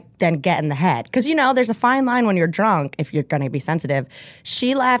to, like, then get in the head. Because, you know, there's a fine line when you're drunk, if you're going to be sensitive.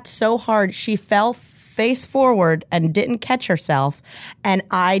 She laughed so hard, she fell face forward and didn't catch herself. And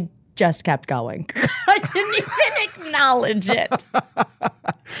I just kept going. I didn't even acknowledge it.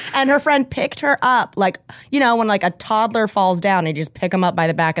 And her friend picked her up. Like, you know, when like a toddler falls down and you just pick them up by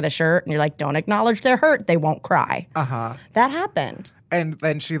the back of the shirt and you're like, don't acknowledge they're hurt. They won't cry. That happened. And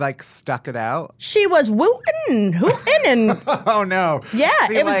then she like stuck it out. She was hooting, and oh no! Yeah,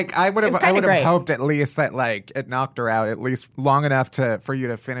 see, it was, like I would have great. hoped at least that like it knocked her out at least long enough for you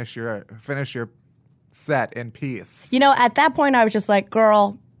to finish your set in peace. You know, at that point I was just like,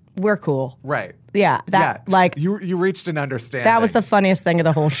 girl, we're cool. Right. Yeah. Like you reached an understanding. That was the funniest thing of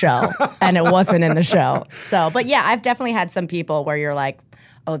the whole show, and it wasn't in the show. So, but yeah, I've definitely had some people where you're like,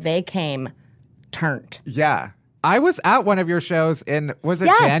 oh, they came turned. Yeah. I was at one of your shows was it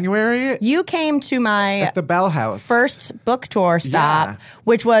January? You came to at the Bell House. First book tour stop,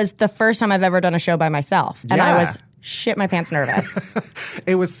 which was the first time I've ever done a show by myself. And I was shit my pants nervous.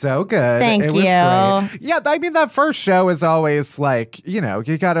 It was so good. Thank you. Was great. Yeah, I mean that first show is always like, you know,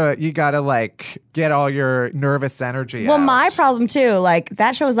 you gotta like get all your nervous energy Well, out. my problem too, like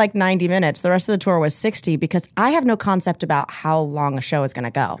that show was like 90 minutes. The rest of the tour was 60 because I have no concept about how long a show is gonna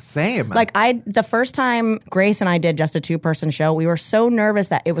go. Same. Like the first time Grace and I did just a 2-person show, we were so nervous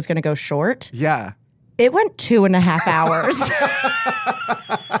that it was gonna go short. Yeah. It went 2.5 hours.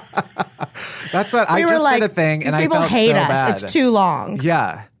 That's what I just did a thing, and I felt so bad. These people hate us. It's too long.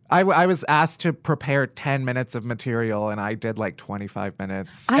 Yeah. I was asked to prepare 10 minutes of material, and I did like 25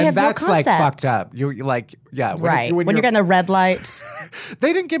 minutes. And that's like fucked up. You like, yeah. When you're getting the red light.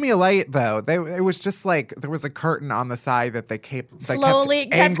 They didn't give me a light, though. It was just like there was a curtain on the side that they kept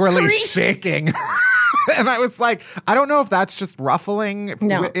angrily shaking. And I was like, I don't know if that's just ruffling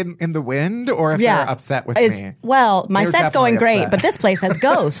in the wind or if they're upset with me. Well, my set's going great, but this place has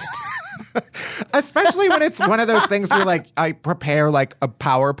ghosts. Especially when it's one of those things where like I prepare like a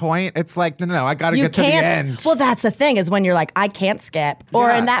PowerPoint. It's like, no, I got to get to the end. Well, that's the thing is when you're like, I can't skip. Or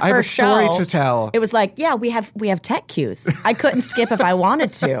in that first show, I have a story to tell. It was like, yeah, we have tech cues. I couldn't skip if I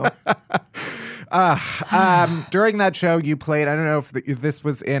wanted to. During that show, you played, I don't know if this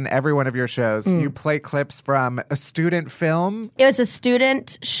was in every one of your shows, you play clips from a student film. It was a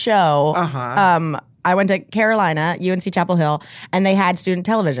student show. I went to Carolina, UNC Chapel Hill, and they had student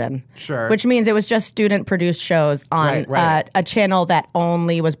television. Sure. Which means it was just student-produced shows on a channel that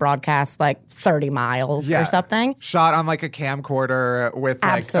only was broadcast like 30 miles or something. Shot on like a camcorder with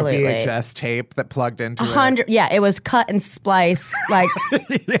like a VHS tape that plugged into it. Yeah, it was cut and splice. Like,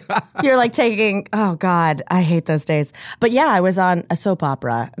 you're like taking, oh God, I hate those days. But yeah, I was on a soap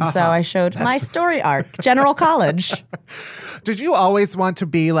opera. And so I showed my story arc, General College. Did you always want to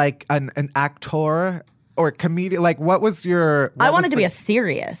be like an actor or a comedian? Like, what was your... I wanted to be a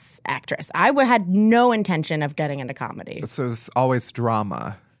serious actress. I had no intention of getting into comedy. So it's always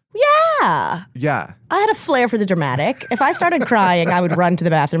drama. Yeah. Yeah. I had a flair for the dramatic. If I started crying, I would run to the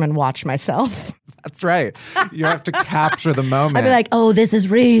bathroom and watch myself. That's right. You have to capture the moment. I'd be like, oh, this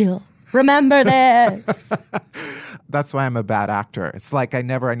is real. Remember this. That's why I'm a bad actor. It's like I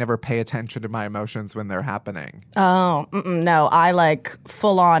never pay attention to my emotions when they're happening. Oh, no. I like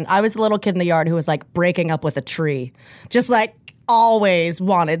full on. I was a little kid in the yard who was like breaking up with a tree. Just like always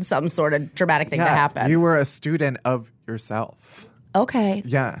wanted some sort of dramatic thing to happen. You were a student of yourself. Okay.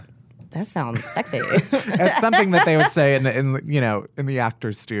 Yeah. that sounds sexy. It's something that they would say in the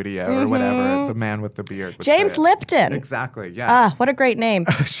actor's studio or whatever. The man with the beard. James Lipton. Exactly. Yeah. What a great name.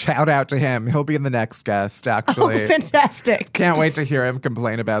 Shout out to him. He'll be in the next guest. Actually, fantastic. Can't wait to hear him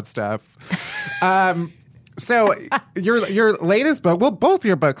complain about stuff. So your latest book, well, both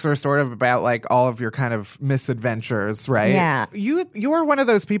your books are sort of about like all of your kind of misadventures, right? Yeah. You are one of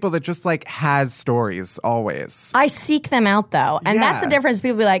those people that just like has stories always. I seek them out though. And that's the difference.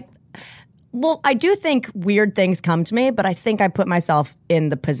 People be like, well, I do think weird things come to me, but I think I put myself in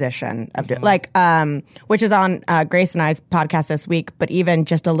the position of which is on Grace and I's podcast this week. But even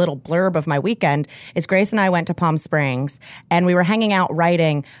just a little blurb of my weekend is Grace and I went to Palm Springs and we were hanging out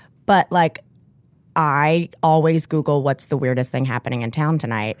writing, but like, I always Google what's the weirdest thing happening in town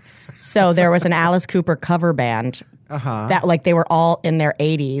tonight. So there was an Alice Cooper cover band that like they were all in their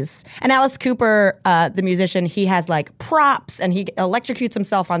 80s. And Alice Cooper, the musician, he has like props and he electrocutes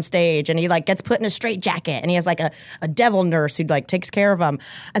himself on stage and he like gets put in a straitjacket and he has like a devil nurse who like takes care of him.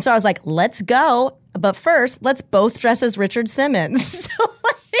 And so I was like, let's go. But first, let's both dress as Richard Simmons.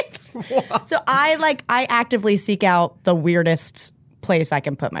 So I actively seek out the weirdest place I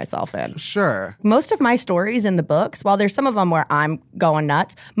can put myself in. Sure. Most of my stories in the books, while there's some of them where I'm going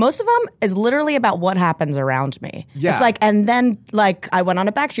nuts, most of them is literally about what happens around me. Yeah. It's like, and then like I went on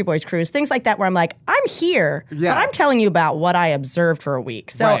a Backstreet Boys cruise, things like that where I'm like, I'm here, but I'm telling you about what I observed for a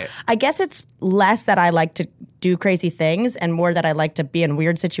week. So I guess it's less that I like to do crazy things and more that I like to be in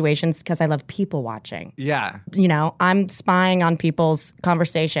weird situations because I love people watching. Yeah. You know, I'm spying on people's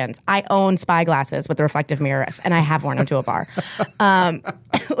conversations. I own spy glasses with reflective mirrors and I have worn them to a bar.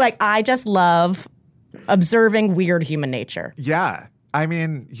 Like I just love observing weird human nature. Yeah. I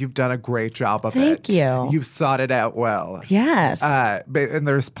mean, you've done a great job of it. Thank you. You've sought it out well. Yes. And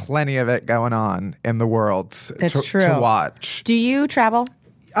there's plenty of it going on in the world to watch. Do you travel?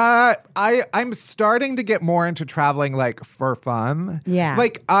 I'm starting to get more into traveling like for fun. Yeah.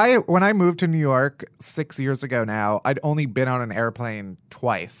 Like when I moved to New York 6 years ago now, I'd only been on an airplane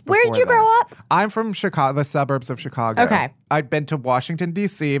twice. Where did you grow up? I'm from Chicago, the suburbs of Chicago. Okay. I'd been to Washington,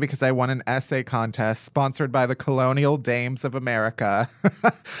 D.C. because I won an essay contest sponsored by the Colonial Dames of America.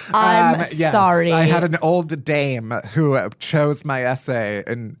 I'm sorry. I had an old dame who chose my essay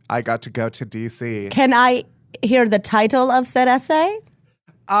and I got to go to D.C. Can I hear the title of said essay?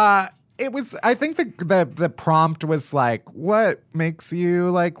 It was, I think the prompt was like, what makes you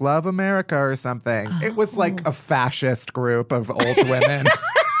like love America or something? It was like a fascist group of old women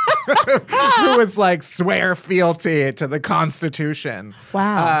who was like, swear fealty to the Constitution.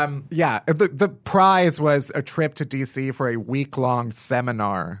 Wow. The prize was a trip to DC for a week-long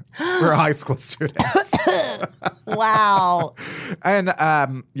seminar for high school students. Wow. And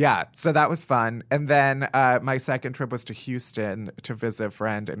so that was fun. And then my second trip was to Houston to visit a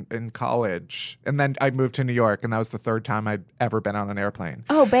friend in college. And then I moved to New York, and that was the third time I'd ever been on an airplane.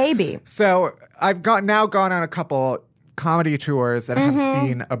 Oh, baby. So I've now gone on a couple comedy tours and have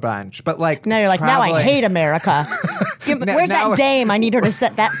seen a bunch. But like now you're like, now I hate America. Where's that dame? I need her to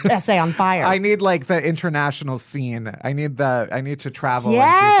set that essay on fire. I need like the international scene. I need to travel and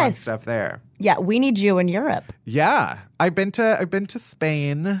do fun stuff there. Yeah, we need you in Europe. Yeah. I've been to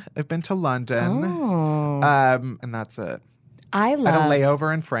Spain. I've been to London. And that's it. I had a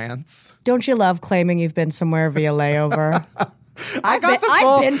layover in France. Don't you love claiming you've been somewhere via layover? I've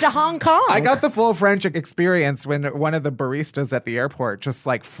been to Hong Kong. I got the full French experience when one of the baristas at the airport just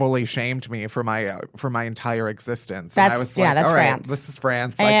like fully shamed me for my entire existence. That's, and I was like, that's all right, France. This is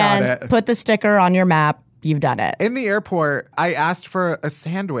France. And I got it. Put the sticker on your map. You've done it. In the airport, I asked for a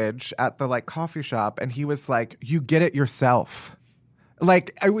sandwich at the like coffee shop, and he was like, "You get it yourself."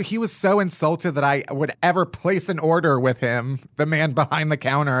 Like, he was so insulted that I would ever place an order with him, the man behind the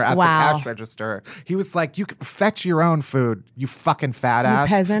counter at the cash register. He was like, you fetch your own food, you fucking fat ass.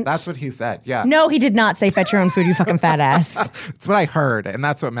 Peasant. That's what he said, yeah. No, he did not say fetch your own food, you fucking fat ass. It's what I heard, and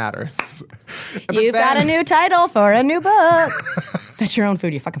that's what matters. You've got a new title for a new book. Fetch your own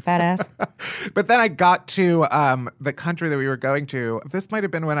food, you fucking fat ass. But then I got to the country that we were going to. This might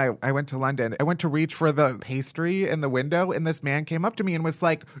have been when I went to London. I went to reach for the pastry in the window, and this man came up to me and was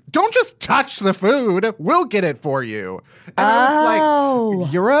like, don't just touch the food. We'll get it for you. And I was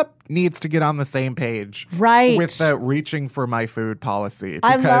like, Europe needs to get on the same page with the reaching for my food policy.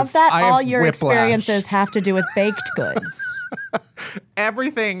 I love that all your experiences have to do with baked goods.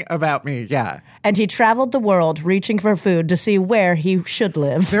 Everything about me, yeah. And he traveled the world reaching for food to see where he should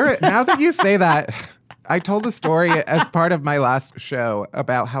live. Now that you say that, I told a story as part of my last show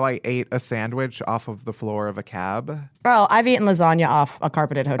about how I ate a sandwich off of the floor of a cab. Oh, I've eaten lasagna off a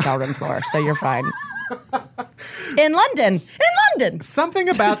carpeted hotel room floor, so you're fine. In London. Something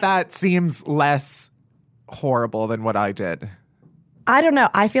about that seems less horrible than what I did. I don't know.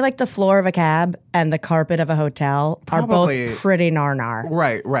 I feel like the floor of a cab and the carpet of a hotel are both pretty nar.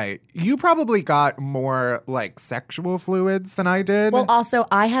 Right. You probably got more like sexual fluids than I did. Well, also,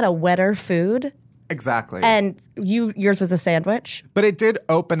 I had a wetter food. Exactly. And yours was a sandwich? But it did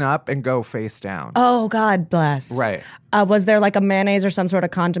open up and go face down. Oh, God bless. Right. Was there like a mayonnaise or some sort of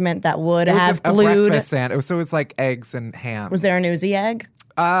condiment that would have glued? A breakfast sandwich. So it was like eggs and ham. Was there an Uzi egg?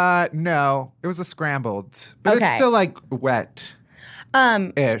 No. It was a scrambled. But it's still like wet.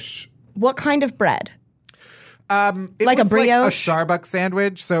 Ish. What kind of bread? It like was a brioche? Like a Starbucks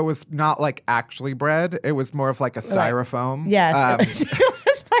sandwich, so it was not like actually bread. It was more of like a styrofoam. Yes. It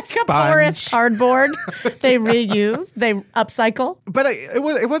was like sponge. A porous cardboard. They reuse. They upcycle. But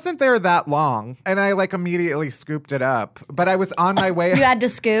it wasn't there that long, and I like immediately scooped it up. But I was on my way. You had to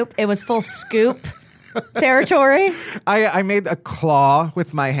scoop. It was full scoop territory. I made a claw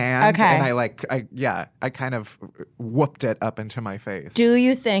with my hand, okay. And I kind of whooped it up into my face. Do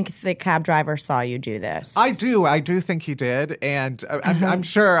you think the cab driver saw you do this? I do think he did, and I'm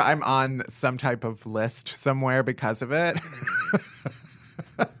sure I'm on some type of list somewhere because of it.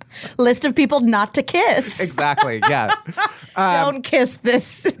 List of people not to kiss. Exactly, yeah. Don't kiss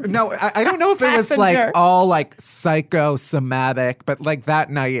this. No, I don't know if it was like all like psychosomatic, but like that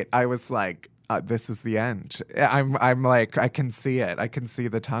night I was like, this is the end. I'm like, I can see it. I can see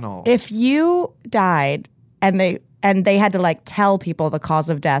the tunnel. If you died and they had to like tell people the cause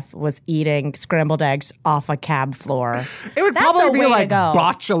of death was eating scrambled eggs off a cab floor, it would probably be like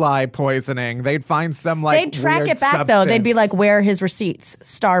botuli poisoning. They'd find some like they'd track weird it back substance. Though. They'd be like, where are his receipts?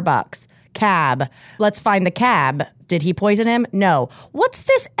 Starbucks, cab. Let's find the cab. Did he poison him? No. What's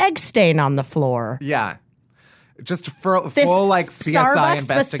this egg stain on the floor? Yeah. Just full like CSI Starbucks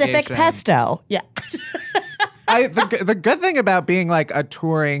investigation. specific pesto. Yeah. The good thing about being like a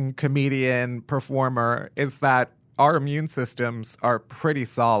touring comedian performer is that our immune systems are pretty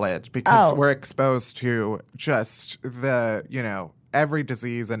solid because we're exposed to just every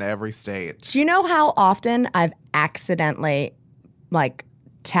disease in every state. Do you know how often I've accidentally like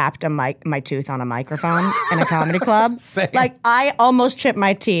tapped my tooth on a microphone in a comedy club? Same. Like I almost chipped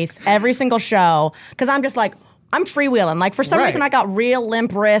my teeth every single show because I'm just like, I'm freewheeling. Like for some reason I got real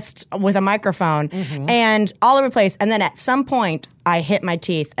limp wrist with a microphone and all over the place. And then at some point I hit my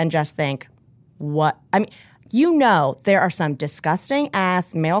teeth and just think, what? I mean, there are some disgusting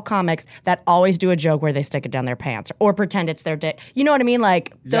ass male comics that always do a joke where they stick it down their pants or pretend it's their dick. You know what I mean?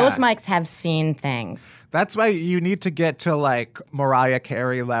 Like those mics have seen things. That's why you need to get to like Mariah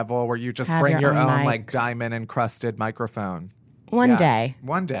Carey level where you just bring your own like diamond encrusted microphone. One day.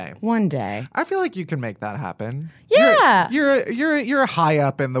 I feel like you can make that happen. Yeah. You're high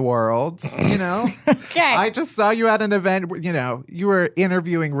up in the world, you know? Okay. I just saw you at an event, you were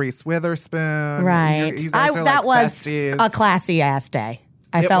interviewing Reese Witherspoon. Right. You guys are that like was besties. a classy ass day.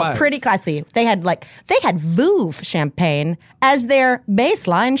 I felt pretty classy. They had Vouv champagne as their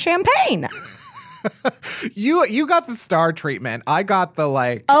baseline champagne. You got the star treatment. I got the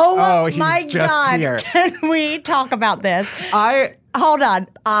like, he's my just God. here. Can we talk about this? Hold on.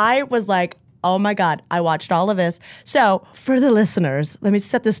 I was like, oh my God, I watched all of this. So for the listeners, let me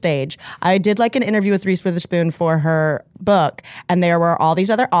set the stage. I did like an interview with Reese Witherspoon for her book, and there were all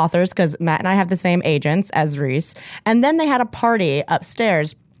these other authors because Matt and I have the same agents as Reese. And then they had a party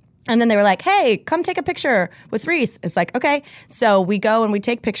upstairs. And then they were like, hey, come take a picture with Reese. It's like, okay. So we go and we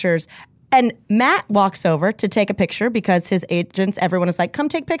take pictures. And Matt walks over to take a picture because his agents, everyone is like, come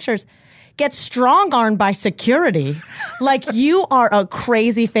take pictures. Gets strong-armed by security. Like you are a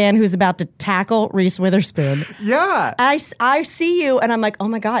crazy fan who's about to tackle Reese Witherspoon. Yeah. I see you and I'm like, oh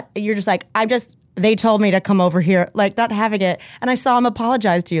my God. You're just like, they told me to come over here, like not having it. And I saw him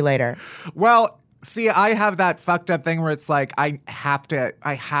apologize to you later. Well, see, I have that fucked up thing where it's like I have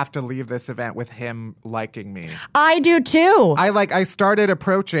to leave this event with him liking me. I do too. I started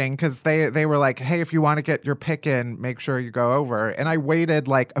approaching because they were like, hey, if you want to get your pick in, make sure you go over. And I waited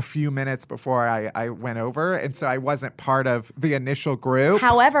like a few minutes before I went over, and so I wasn't part of the initial group.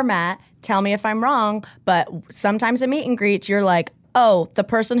 However, Matt, tell me if I'm wrong, but sometimes at meet and greets, you're like, oh, the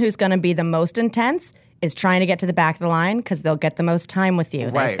person who's going to be the most intense is trying to get to the back of the line because they'll get the most time with you,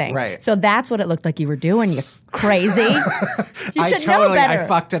 they think. Right. So that's what it looked like you were doing, you crazy. You should know better. I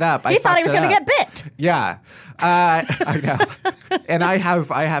fucked it up. He thought he was going to get bit. Yeah. I know. And I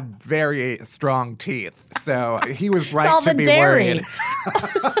have very strong teeth, so he was right to be worried.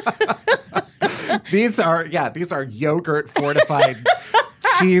 These are yogurt fortified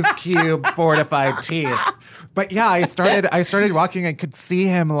cheese cube, 4 to 5 teeth. But yeah, I started walking and could see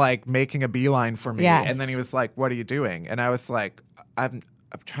him like making a beeline for me. Yes. And then he was like, "What are you doing?" And I was like, I'm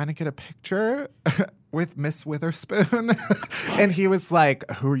trying to get a picture with Miss Witherspoon. And he was like,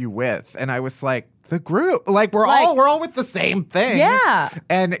 "Who are you with?" And I was like, "The group. Like we're all with the same thing." Yeah.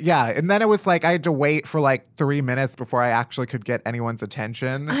 And then it was like I had to wait for like 3 minutes before I actually could get anyone's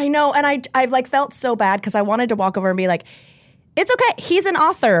attention. I know, and I like felt so bad because I wanted to walk over and be like, it's okay. He's an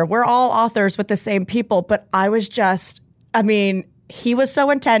author. We're all authors with the same people. But I was just, he was so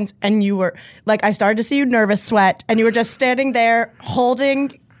intense, and you were like, I started to see you nervous sweat, and you were just standing there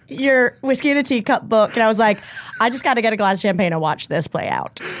holding your whiskey in a teacup book, and I was like, I just got to get a glass of champagne and watch this play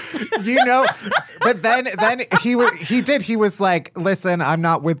out. But then he was like, "Listen, I'm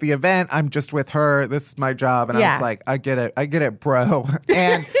not with the event. I'm just with her. This is my job." And I was like, I get it, bro.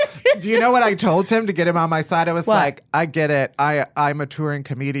 And do you know what I told him to get him on my side? I was like, I get it. I'm a touring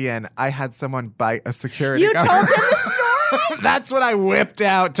comedian. I had someone bite a security guard. You told him the story? That's what I whipped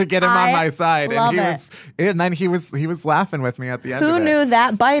out to get him on my side. Love and then he was laughing with me at the end. Who knew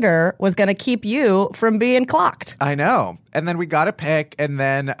that biter was going to keep you from being clocked? I know. And then we got a pic, and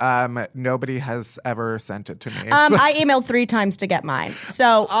then nobody has ever sent it to me. I emailed 3 times to get mine.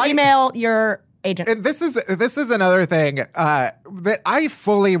 So email your agent. And this is another thing that I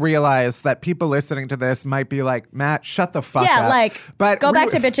fully realize that people listening to this might be like, Matt, shut the fuck up. But go back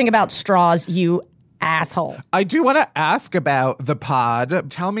to bitching about straws, you asshole. I do want to ask about the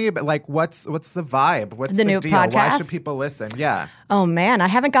pod. Tell me about like what's the vibe? What's the new deal? podcast? Why should people listen? Yeah. Oh man, I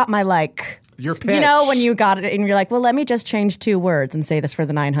haven't got my your pitch. You know when you got it and you're like, well, let me just change 2 words and say this for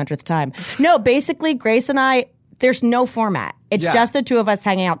the 900th time. No, basically Grace and I, there's no format. It's just the 2 of us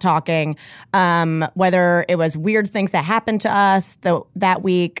hanging out talking, whether it was weird things that happened to us that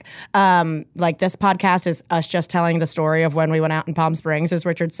week. Like this podcast is us just telling the story of when we went out in Palm Springs as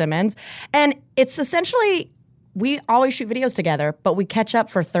Richard Simmons. And it's essentially, we always shoot videos together, but we catch up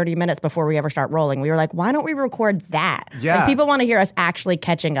for 30 minutes before we ever start rolling. We were like, why don't we record that? Yeah. And people want to hear us actually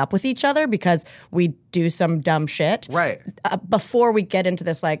catching up with each other because we do some dumb shit. Right. Before we get into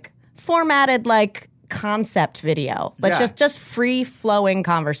this like formatted like concept video. Let's just free flowing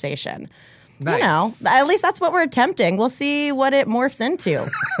conversation. Nice. You know, at least that's what we're attempting. We'll see what it morphs into.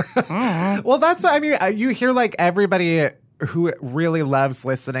 Well, that's, you hear like everybody who really loves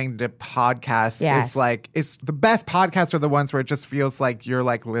listening to podcasts is like, it's the best podcasts are the ones where it just feels like you're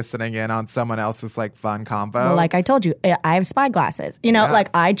like listening in on someone else's like fun convo. Well, like I told you, I have spy glasses. You know, like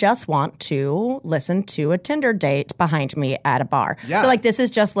I just want to listen to a Tinder date behind me at a bar. Yeah. So like this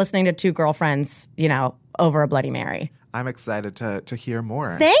is just listening to 2 girlfriends, you know, over a Bloody Mary. I'm excited to hear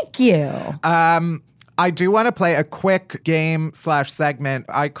more. Thank you. I do want to play a quick game / segment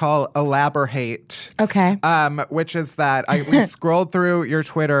I call Elaborate. Okay. Which is that we scrolled through your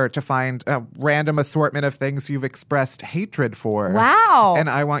Twitter to find a random assortment of things you've expressed hatred for. Wow. And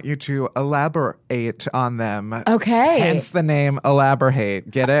I want you to elaborate on them. Okay. Hence the name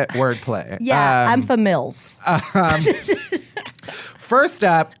Elaborate. Get it? Wordplay. Yeah, I'm Famils. First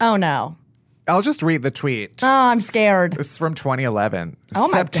up. Oh, no. I'll just read the tweet. Oh, I'm scared. This is from 2011. Oh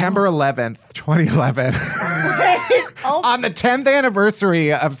my September 11th, 2011. On the 10th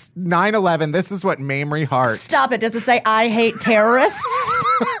anniversary of 9/11, this is what Mamrie Hart. Stop it. Does it say I hate terrorists?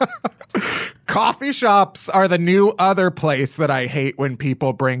 Coffee shops are the new other place that I hate when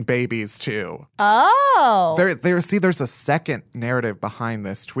people bring babies to. Oh. There's a second narrative behind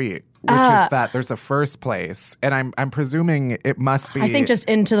this tweet, which is that there's a first place, and I'm presuming it must be. I think just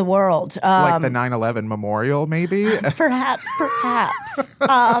into the world. Like the 9/11 memorial, maybe? Perhaps.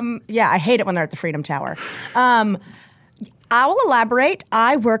 Yeah, I hate it when they're at the Freedom Tower. I will elaborate.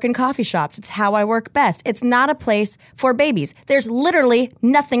 I work in coffee shops. It's how I work best. It's not a place for babies. There's literally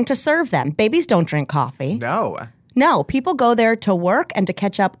nothing to serve them. Babies don't drink coffee. No, people go there to work and to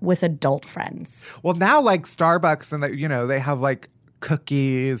catch up with adult friends. Well, now like Starbucks and they have like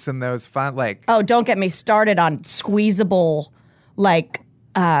cookies and those fun like. Oh, don't get me started on squeezable like.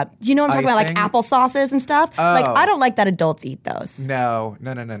 You know what I'm talking about, like applesauces and stuff? Oh. Like, I don't like that adults eat those. No.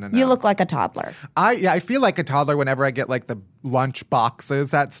 You look like a toddler. I feel like a toddler whenever I get like the lunch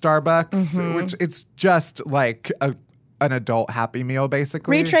boxes at Starbucks, which it's just like an adult Happy Meal,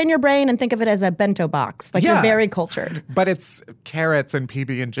 basically. Retrain your brain and think of it as a bento box. Like you're very cultured. But it's carrots and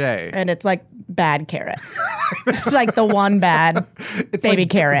PB&J. And it's like bad carrots. It's like the one bad baby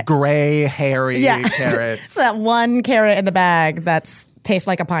carrot. Gray, hairy carrots. It's that one carrot in the bag that's tastes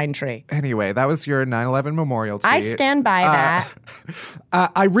like a pine tree. Anyway, that was your 9/11 memorial tweet. I stand by that.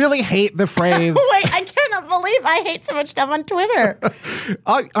 I really hate the phrase. Wait, I cannot believe believe I hate so much stuff on Twitter.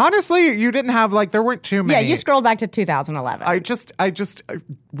 Honestly, you didn't have there weren't too many. Yeah, you scrolled back to 2011. I just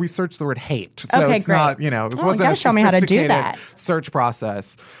researched the word hate. So okay, it's great. not, it wasn't you gotta a show me how to do that. search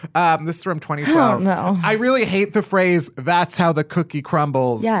process. This is from 2012. Oh, no. I really hate the phrase, that's how the cookie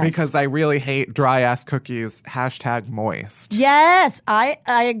crumbles, because I really hate dry ass cookies. #moist. Yes, I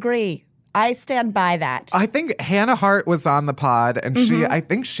agree. I stand by that. I think Hannah Hart was on the pod, and I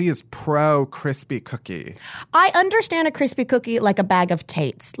think she is pro crispy cookie. I understand a crispy cookie like a bag of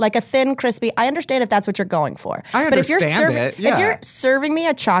Tates, like a thin crispy. I understand if that's what you're going for. I understand it. Yeah. If you're serving me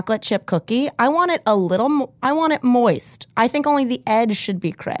a chocolate chip cookie, I want it I want it moist. I think only the edge should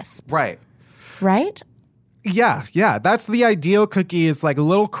be crisp. Right. Right? Yeah. That's the ideal cookie, is like a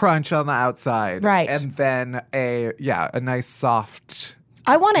little crunch on the outside. Right. And then a nice soft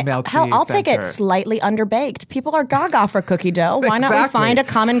I want it. melty Hell, I'll take it center. slightly underbaked. People are gaga for cookie dough. Why not we Exactly. find a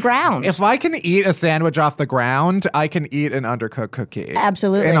common ground? If I can eat a sandwich off the ground, I can eat an undercooked cookie.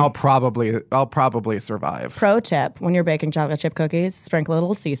 Absolutely. And I'll probably survive. Pro tip, when you're baking chocolate chip cookies, sprinkle a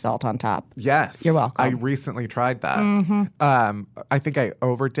little sea salt on top. Yes. You're welcome. I recently tried that. I think I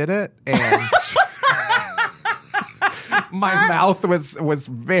overdid it, and my mouth was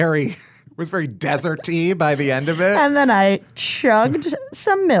very deserty by the end of it. And then I chugged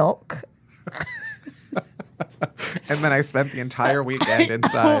some milk. And then I spent the entire weekend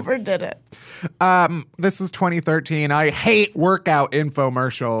inside. Overdid it. This is 2013. I hate workout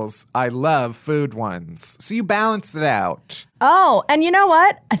infomercials. I love food ones. So you balanced it out. Oh, and you know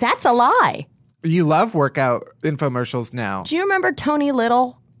what? That's a lie. You love workout infomercials now. Do you remember Tony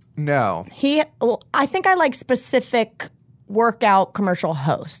Little? No. I think I like specific workout commercial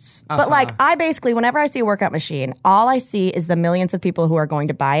hosts. But I basically, whenever I see a workout machine, all I see is the millions of people who are going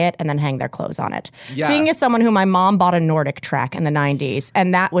to buy it and then hang their clothes on it. Yeah. Speaking as someone who my mom bought a Nordic track in the 90s,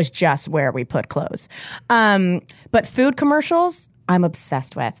 and that was just where we put clothes. But food commercials, I'm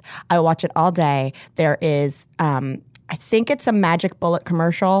obsessed with. I watch it all day. There is, I think it's a Magic Bullet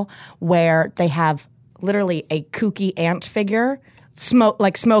commercial where they have literally a kooky ant figure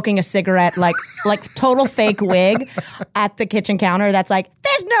smoking a cigarette, like total fake wig at the kitchen counter. That's like,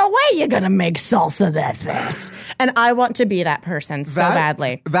 there's no way you're gonna make salsa that fast. And I want to be that person so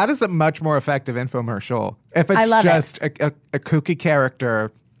badly. That is a much more effective infomercial. If it's just a kooky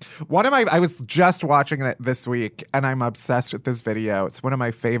character. I was just watching it this week, and I'm obsessed with this video. It's one of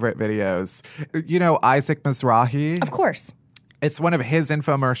my favorite videos. You know Isaac Mizrahi? Of course. It's one of his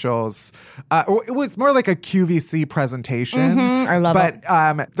infomercials. It was more like a QVC presentation. I love it.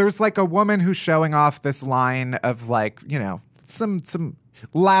 But there's like a woman who's showing off this line of some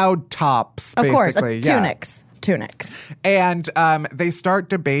loud tops, of basically. Course, tunics. And they start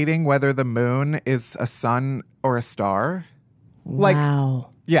debating whether the moon is a sun or a star. Wow.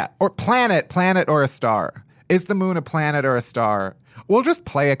 Yeah, or planet or a star. Is the moon a planet or a star? We'll just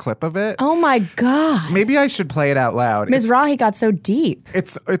play a clip of it. Oh my God. Maybe I should play it out loud. Mizrahi got so deep.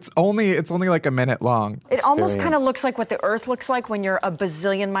 It's only like a minute long. It almost kind of looks like what the Earth looks like when you're a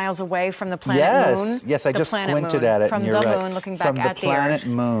bazillion miles away from the planet Moon. Yes, I just squinted at it. From and you're the right. moon, looking back at the Earth.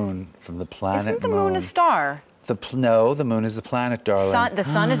 From the planet Isn't the moon. moon a star? No, the moon is the planet, darling. The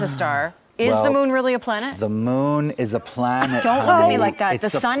sun is a star. Is the moon really a planet? The moon is a planet. Don't look at me like that. The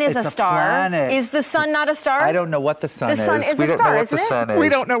sun is a star. Planet. Is the sun not a star? I don't know what the sun is. The sun is a star, isn't it? We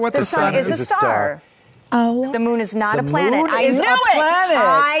don't know what the sun is. The sun is a star. Oh. The moon is not a planet. The moon is a planet.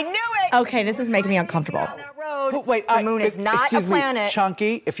 I knew it. Okay, this is making me uncomfortable. Wait, the moon is not excuse a planet. Me,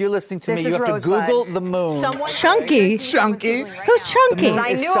 Chunky, if you're listening to This me, you is have Rosebud. to Google the moon. Chunky? Chunky? Who's Chunky? The moon I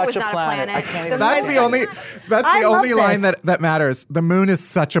is knew it such was a not a planet. planet. I can't even That's say the only. it. That's I the love only line this. that matters. The moon is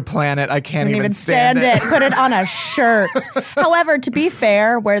such a planet. I can't even stand it. Put it on a shirt. However, to be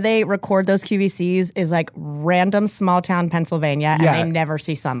fair, where they record those QVCs is like random small town Pennsylvania, and they never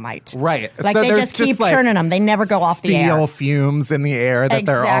see sunlight. Right. Like so they there's just keep churning them. They never go off the air. Steel fumes in the air that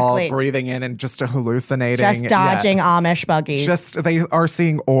they're all Exactly. breathing in and just hallucinating. Just dodging Amish buggies. They are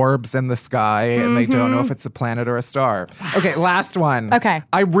seeing orbs in the sky and they don't know if it's a planet or a star. Okay, last one. Okay.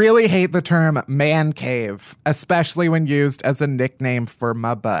 I really hate the term man cave, especially when used as a nickname for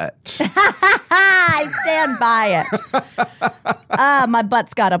my butt. I stand by it. My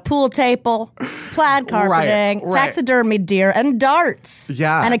butt's got a pool table, plaid carpeting, Right. taxidermy deer, and darts.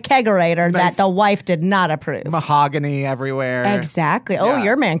 Yeah. And a kegerator Nice. that the wife did not approve. Mahogany everywhere. Exactly. Oh, Yeah.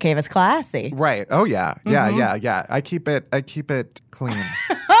 your man cave is classy. Right. Oh yeah. Yeah. I keep it clean.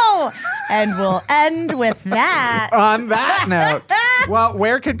 Oh, and we'll end with that. On that note. Well,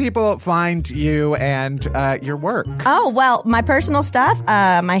 where can people find you and your work? Oh, well, my personal stuff,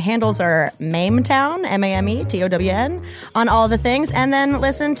 my handles are Mametown, MAMETOWN, on all the things. And then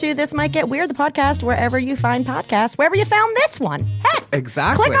listen to This Might Get Weird, the podcast, wherever you find podcasts, wherever you found this one. Heck,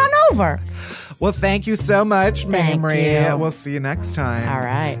 exactly. Click on over. Well, thank you so much, Thank Mamrie. you. We'll see you next time. All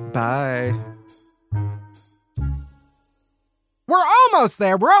right. Bye. We're almost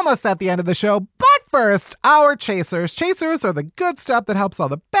there. We're almost at the end of the show. But first, our chasers. Chasers are the good stuff that helps all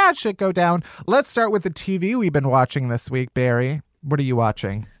the bad shit go down. Let's start with the TV we've been watching this week, Barry. What are you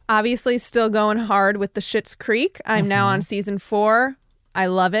watching? Obviously, still going hard with the Schitt's Creek. I'm now on season 4. I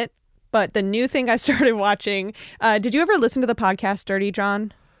love it. But the new thing I started watching, did you ever listen to the podcast Dirty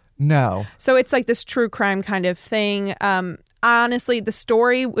John? No. So it's like this true crime kind of thing. Honestly, the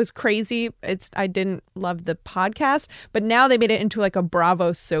story was crazy. I didn't love the podcast, but now they made it into like a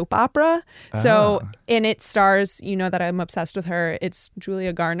Bravo soap opera. So in it stars, you know that I'm obsessed with her. It's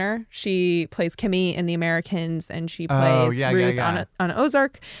Julia Garner. She plays Kimmy in The Americans, and she plays Ruth on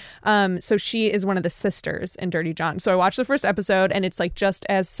Ozark. So she is one of the sisters in Dirty John. So I watched the first episode, and it's like just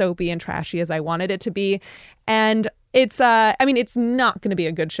as soapy and trashy as I wanted it to be. And it's it's not going to be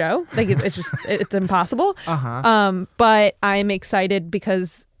a good show. Like it's impossible. But I'm excited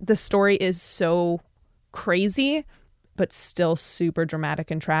because the story is so crazy, but still super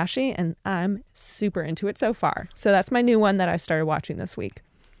dramatic and trashy, and I'm super into it so far. So that's my new one that I started watching this week.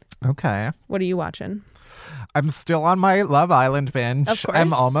 Okay. What are you watching? I'm still on my Love Island binge. Of course.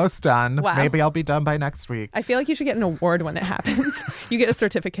 I'm almost done. Wow. Maybe I'll be done by next week. I feel like you should get an award when it happens. You get a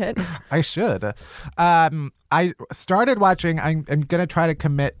certificate. I should. I started watching, I'm going to try to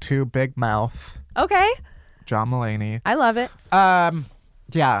commit to Big Mouth. Okay. John Mulaney. I love it.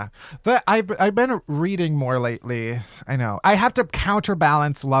 Yeah. But I've been reading more lately. I know. I have to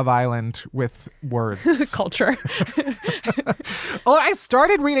counterbalance Love Island with words. Culture. Well, I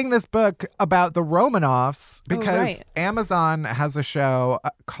started reading this book about the Romanovs because right. Amazon has a show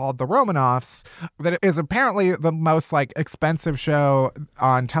called The Romanovs that is apparently the most expensive show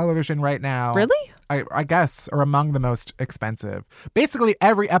on television right now. Really? I guess, or among the most expensive. Basically,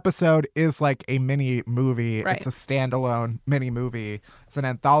 every episode is like a mini movie. Right. It's a standalone mini movie. It's an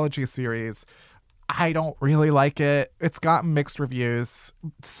anthology series. I don't really like it. It's gotten mixed reviews.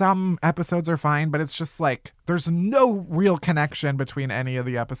 Some episodes are fine, but it's just there's no real connection between any of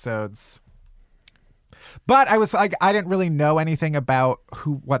the episodes. But I was I didn't really know anything about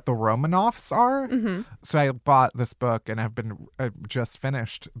what the Romanovs are. Mm-hmm. So I bought this book and I've just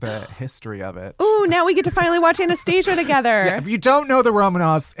finished the history of it. Ooh, now we get to finally watch Anastasia together. Yeah, if you don't know the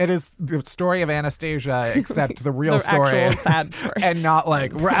Romanovs, it is the story of Anastasia, except the real story. Actual sad story. And not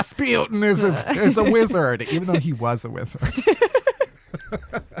Rasputin is a wizard, even though he was a wizard.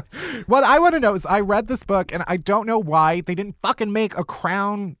 What I want to know is I read this book and I don't know why they didn't fucking make a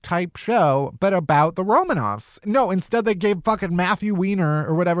Crown type show, but about the Romanovs. No, instead they gave fucking Matthew Weiner,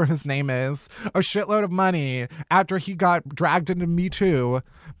 or whatever his name is, a shitload of money after he got dragged into Me Too.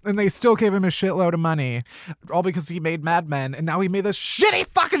 And they still gave him a shitload of money, all because he made Mad Men. And now he made this shitty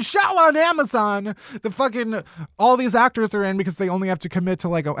fucking show on Amazon. All these actors are in because they only have to commit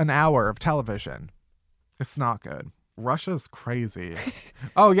to an hour of television. It's not good. Russia's crazy.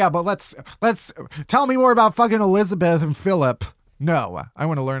 Oh yeah, but let's tell me more about fucking Elizabeth and Philip. No, I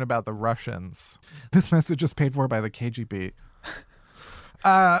want to learn about the Russians. This message is paid for by the KGB.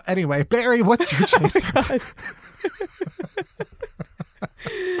 Anyway, Barry, what's your chaser?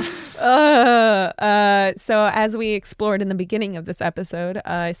 So as we explored in the beginning of this episode,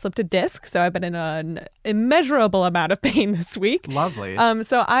 I slipped a disc, so I've been in an immeasurable amount of pain this week. Lovely.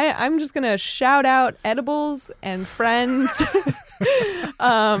 So I'm just gonna shout out edibles and friends.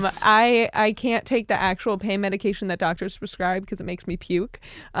 I can't take the actual pain medication that doctors prescribe because it makes me puke.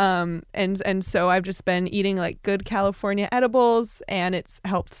 And so I've just been eating good California edibles, and it's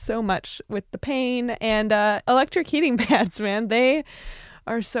helped so much with the pain. And electric heating pads, man, they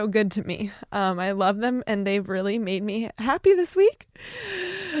are so good to me. I love them, and they've really made me happy this week.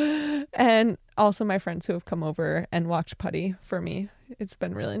 And also my friends who have come over and watched Putty for me. It's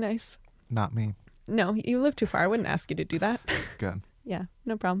been really nice. Not me. No, you live too far. I wouldn't ask you to do that. Good. Yeah,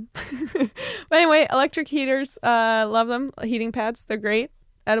 no problem. But anyway, electric heaters, love them. Heating pads, they're great.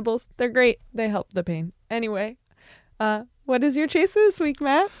 Edibles, they're great. They help the pain. Anyway, what is your chaser this week,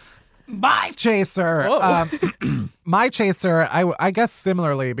 Matt? My chaser. My chaser, I guess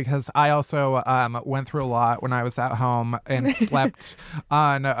similarly, because I also went through a lot when I was at home and slept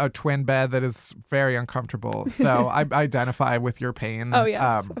on a twin bed that is very uncomfortable. So I identify with your pain. Oh,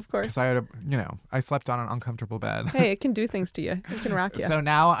 yes, of course. Because I had I slept on an uncomfortable bed. Hey, it can do things to you. It can rock you. So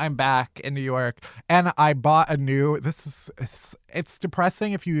now I'm back in New York and I bought a new, it's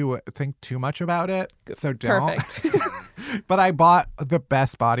depressing if you think too much about it. So don't. Perfect. But I bought the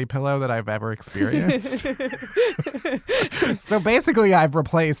best body pillow that I've ever experienced. So basically, I've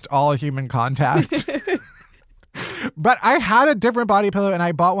replaced all human contact. But I had a different body pillow and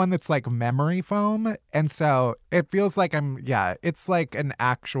I bought one that's like memory foam. And so it feels like it's like an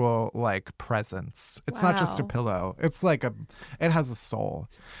actual like presence. It's not just a pillow. It's like it has a soul.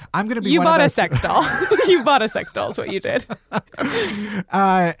 I'm going to be You bought a sex doll. You bought a sex doll is what you did.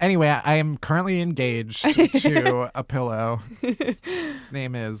 Anyway, I am currently engaged to a pillow. His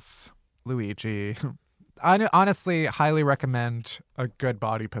name is Luigi. I honestly highly recommend a good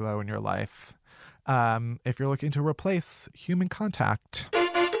body pillow in your life. If you're looking to replace human contact.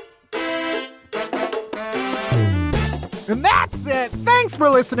 And that's it. Thanks for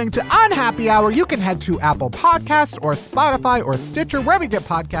listening to Unhappy Hour. You can head to Apple Podcasts or Spotify or Stitcher, wherever you get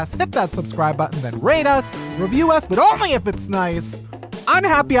podcasts. Hit that subscribe button, then rate us, review us, but only if it's nice.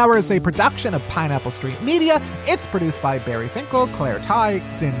 Unhappy Hour is a production of Pineapple Street Media. It's produced by Barry Finkel, Claire Ty,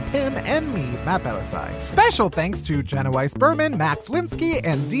 Sin Pim, and me, Matt Belisai. Special thanks to Jenna Weiss-Berman, Max Linsky,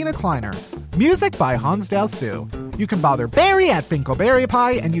 and Dina Kleiner. Music by Hansdale Sue. You can bother Barry at Finkelberry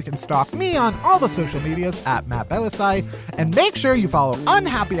Pie, and you can stalk me on all the social medias at Matt Belisai. And make sure you follow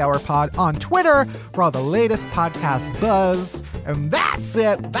Unhappy Hour Pod on Twitter for all the latest podcast buzz. And that's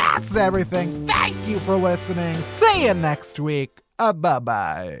it. That's everything. Thank you for listening. See you next week.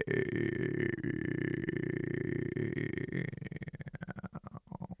 Bye-bye.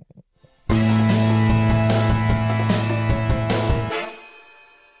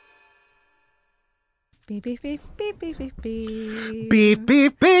 Beep, beep, beep, beep, beep, beep, beep. Beef,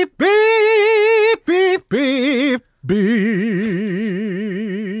 beef, beef, beef, beef, beef,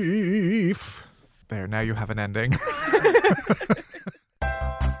 beef. There, now you have an ending.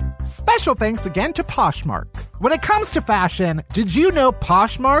 Special thanks again to Poshmark. When it comes to fashion, did you know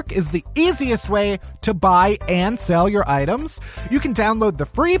Poshmark is the easiest way to buy and sell your items? You can download the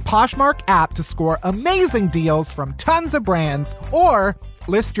free Poshmark app to score amazing deals from tons of brands, or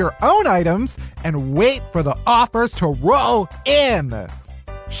list your own items and wait for the offers to roll in.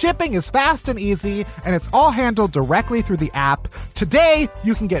 Shipping is fast and easy, and it's all handled directly through the app. Today,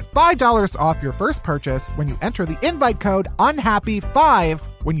 you can get $5 off your first purchase when you enter the invite code UNHAPPY5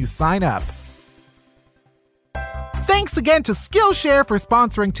 when you sign up. Thanks again to Skillshare for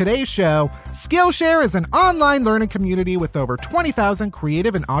sponsoring today's show. Skillshare is an online learning community with over 20,000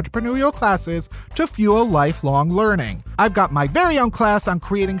 creative and entrepreneurial classes to fuel lifelong learning. I've got my very own class on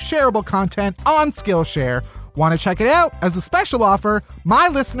creating shareable content on Skillshare. Want to check it out? As a special offer, my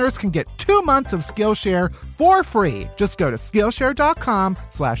listeners can get 2 months of Skillshare for free. Just go to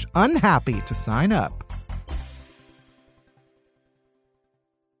Skillshare.com/unhappy to sign up.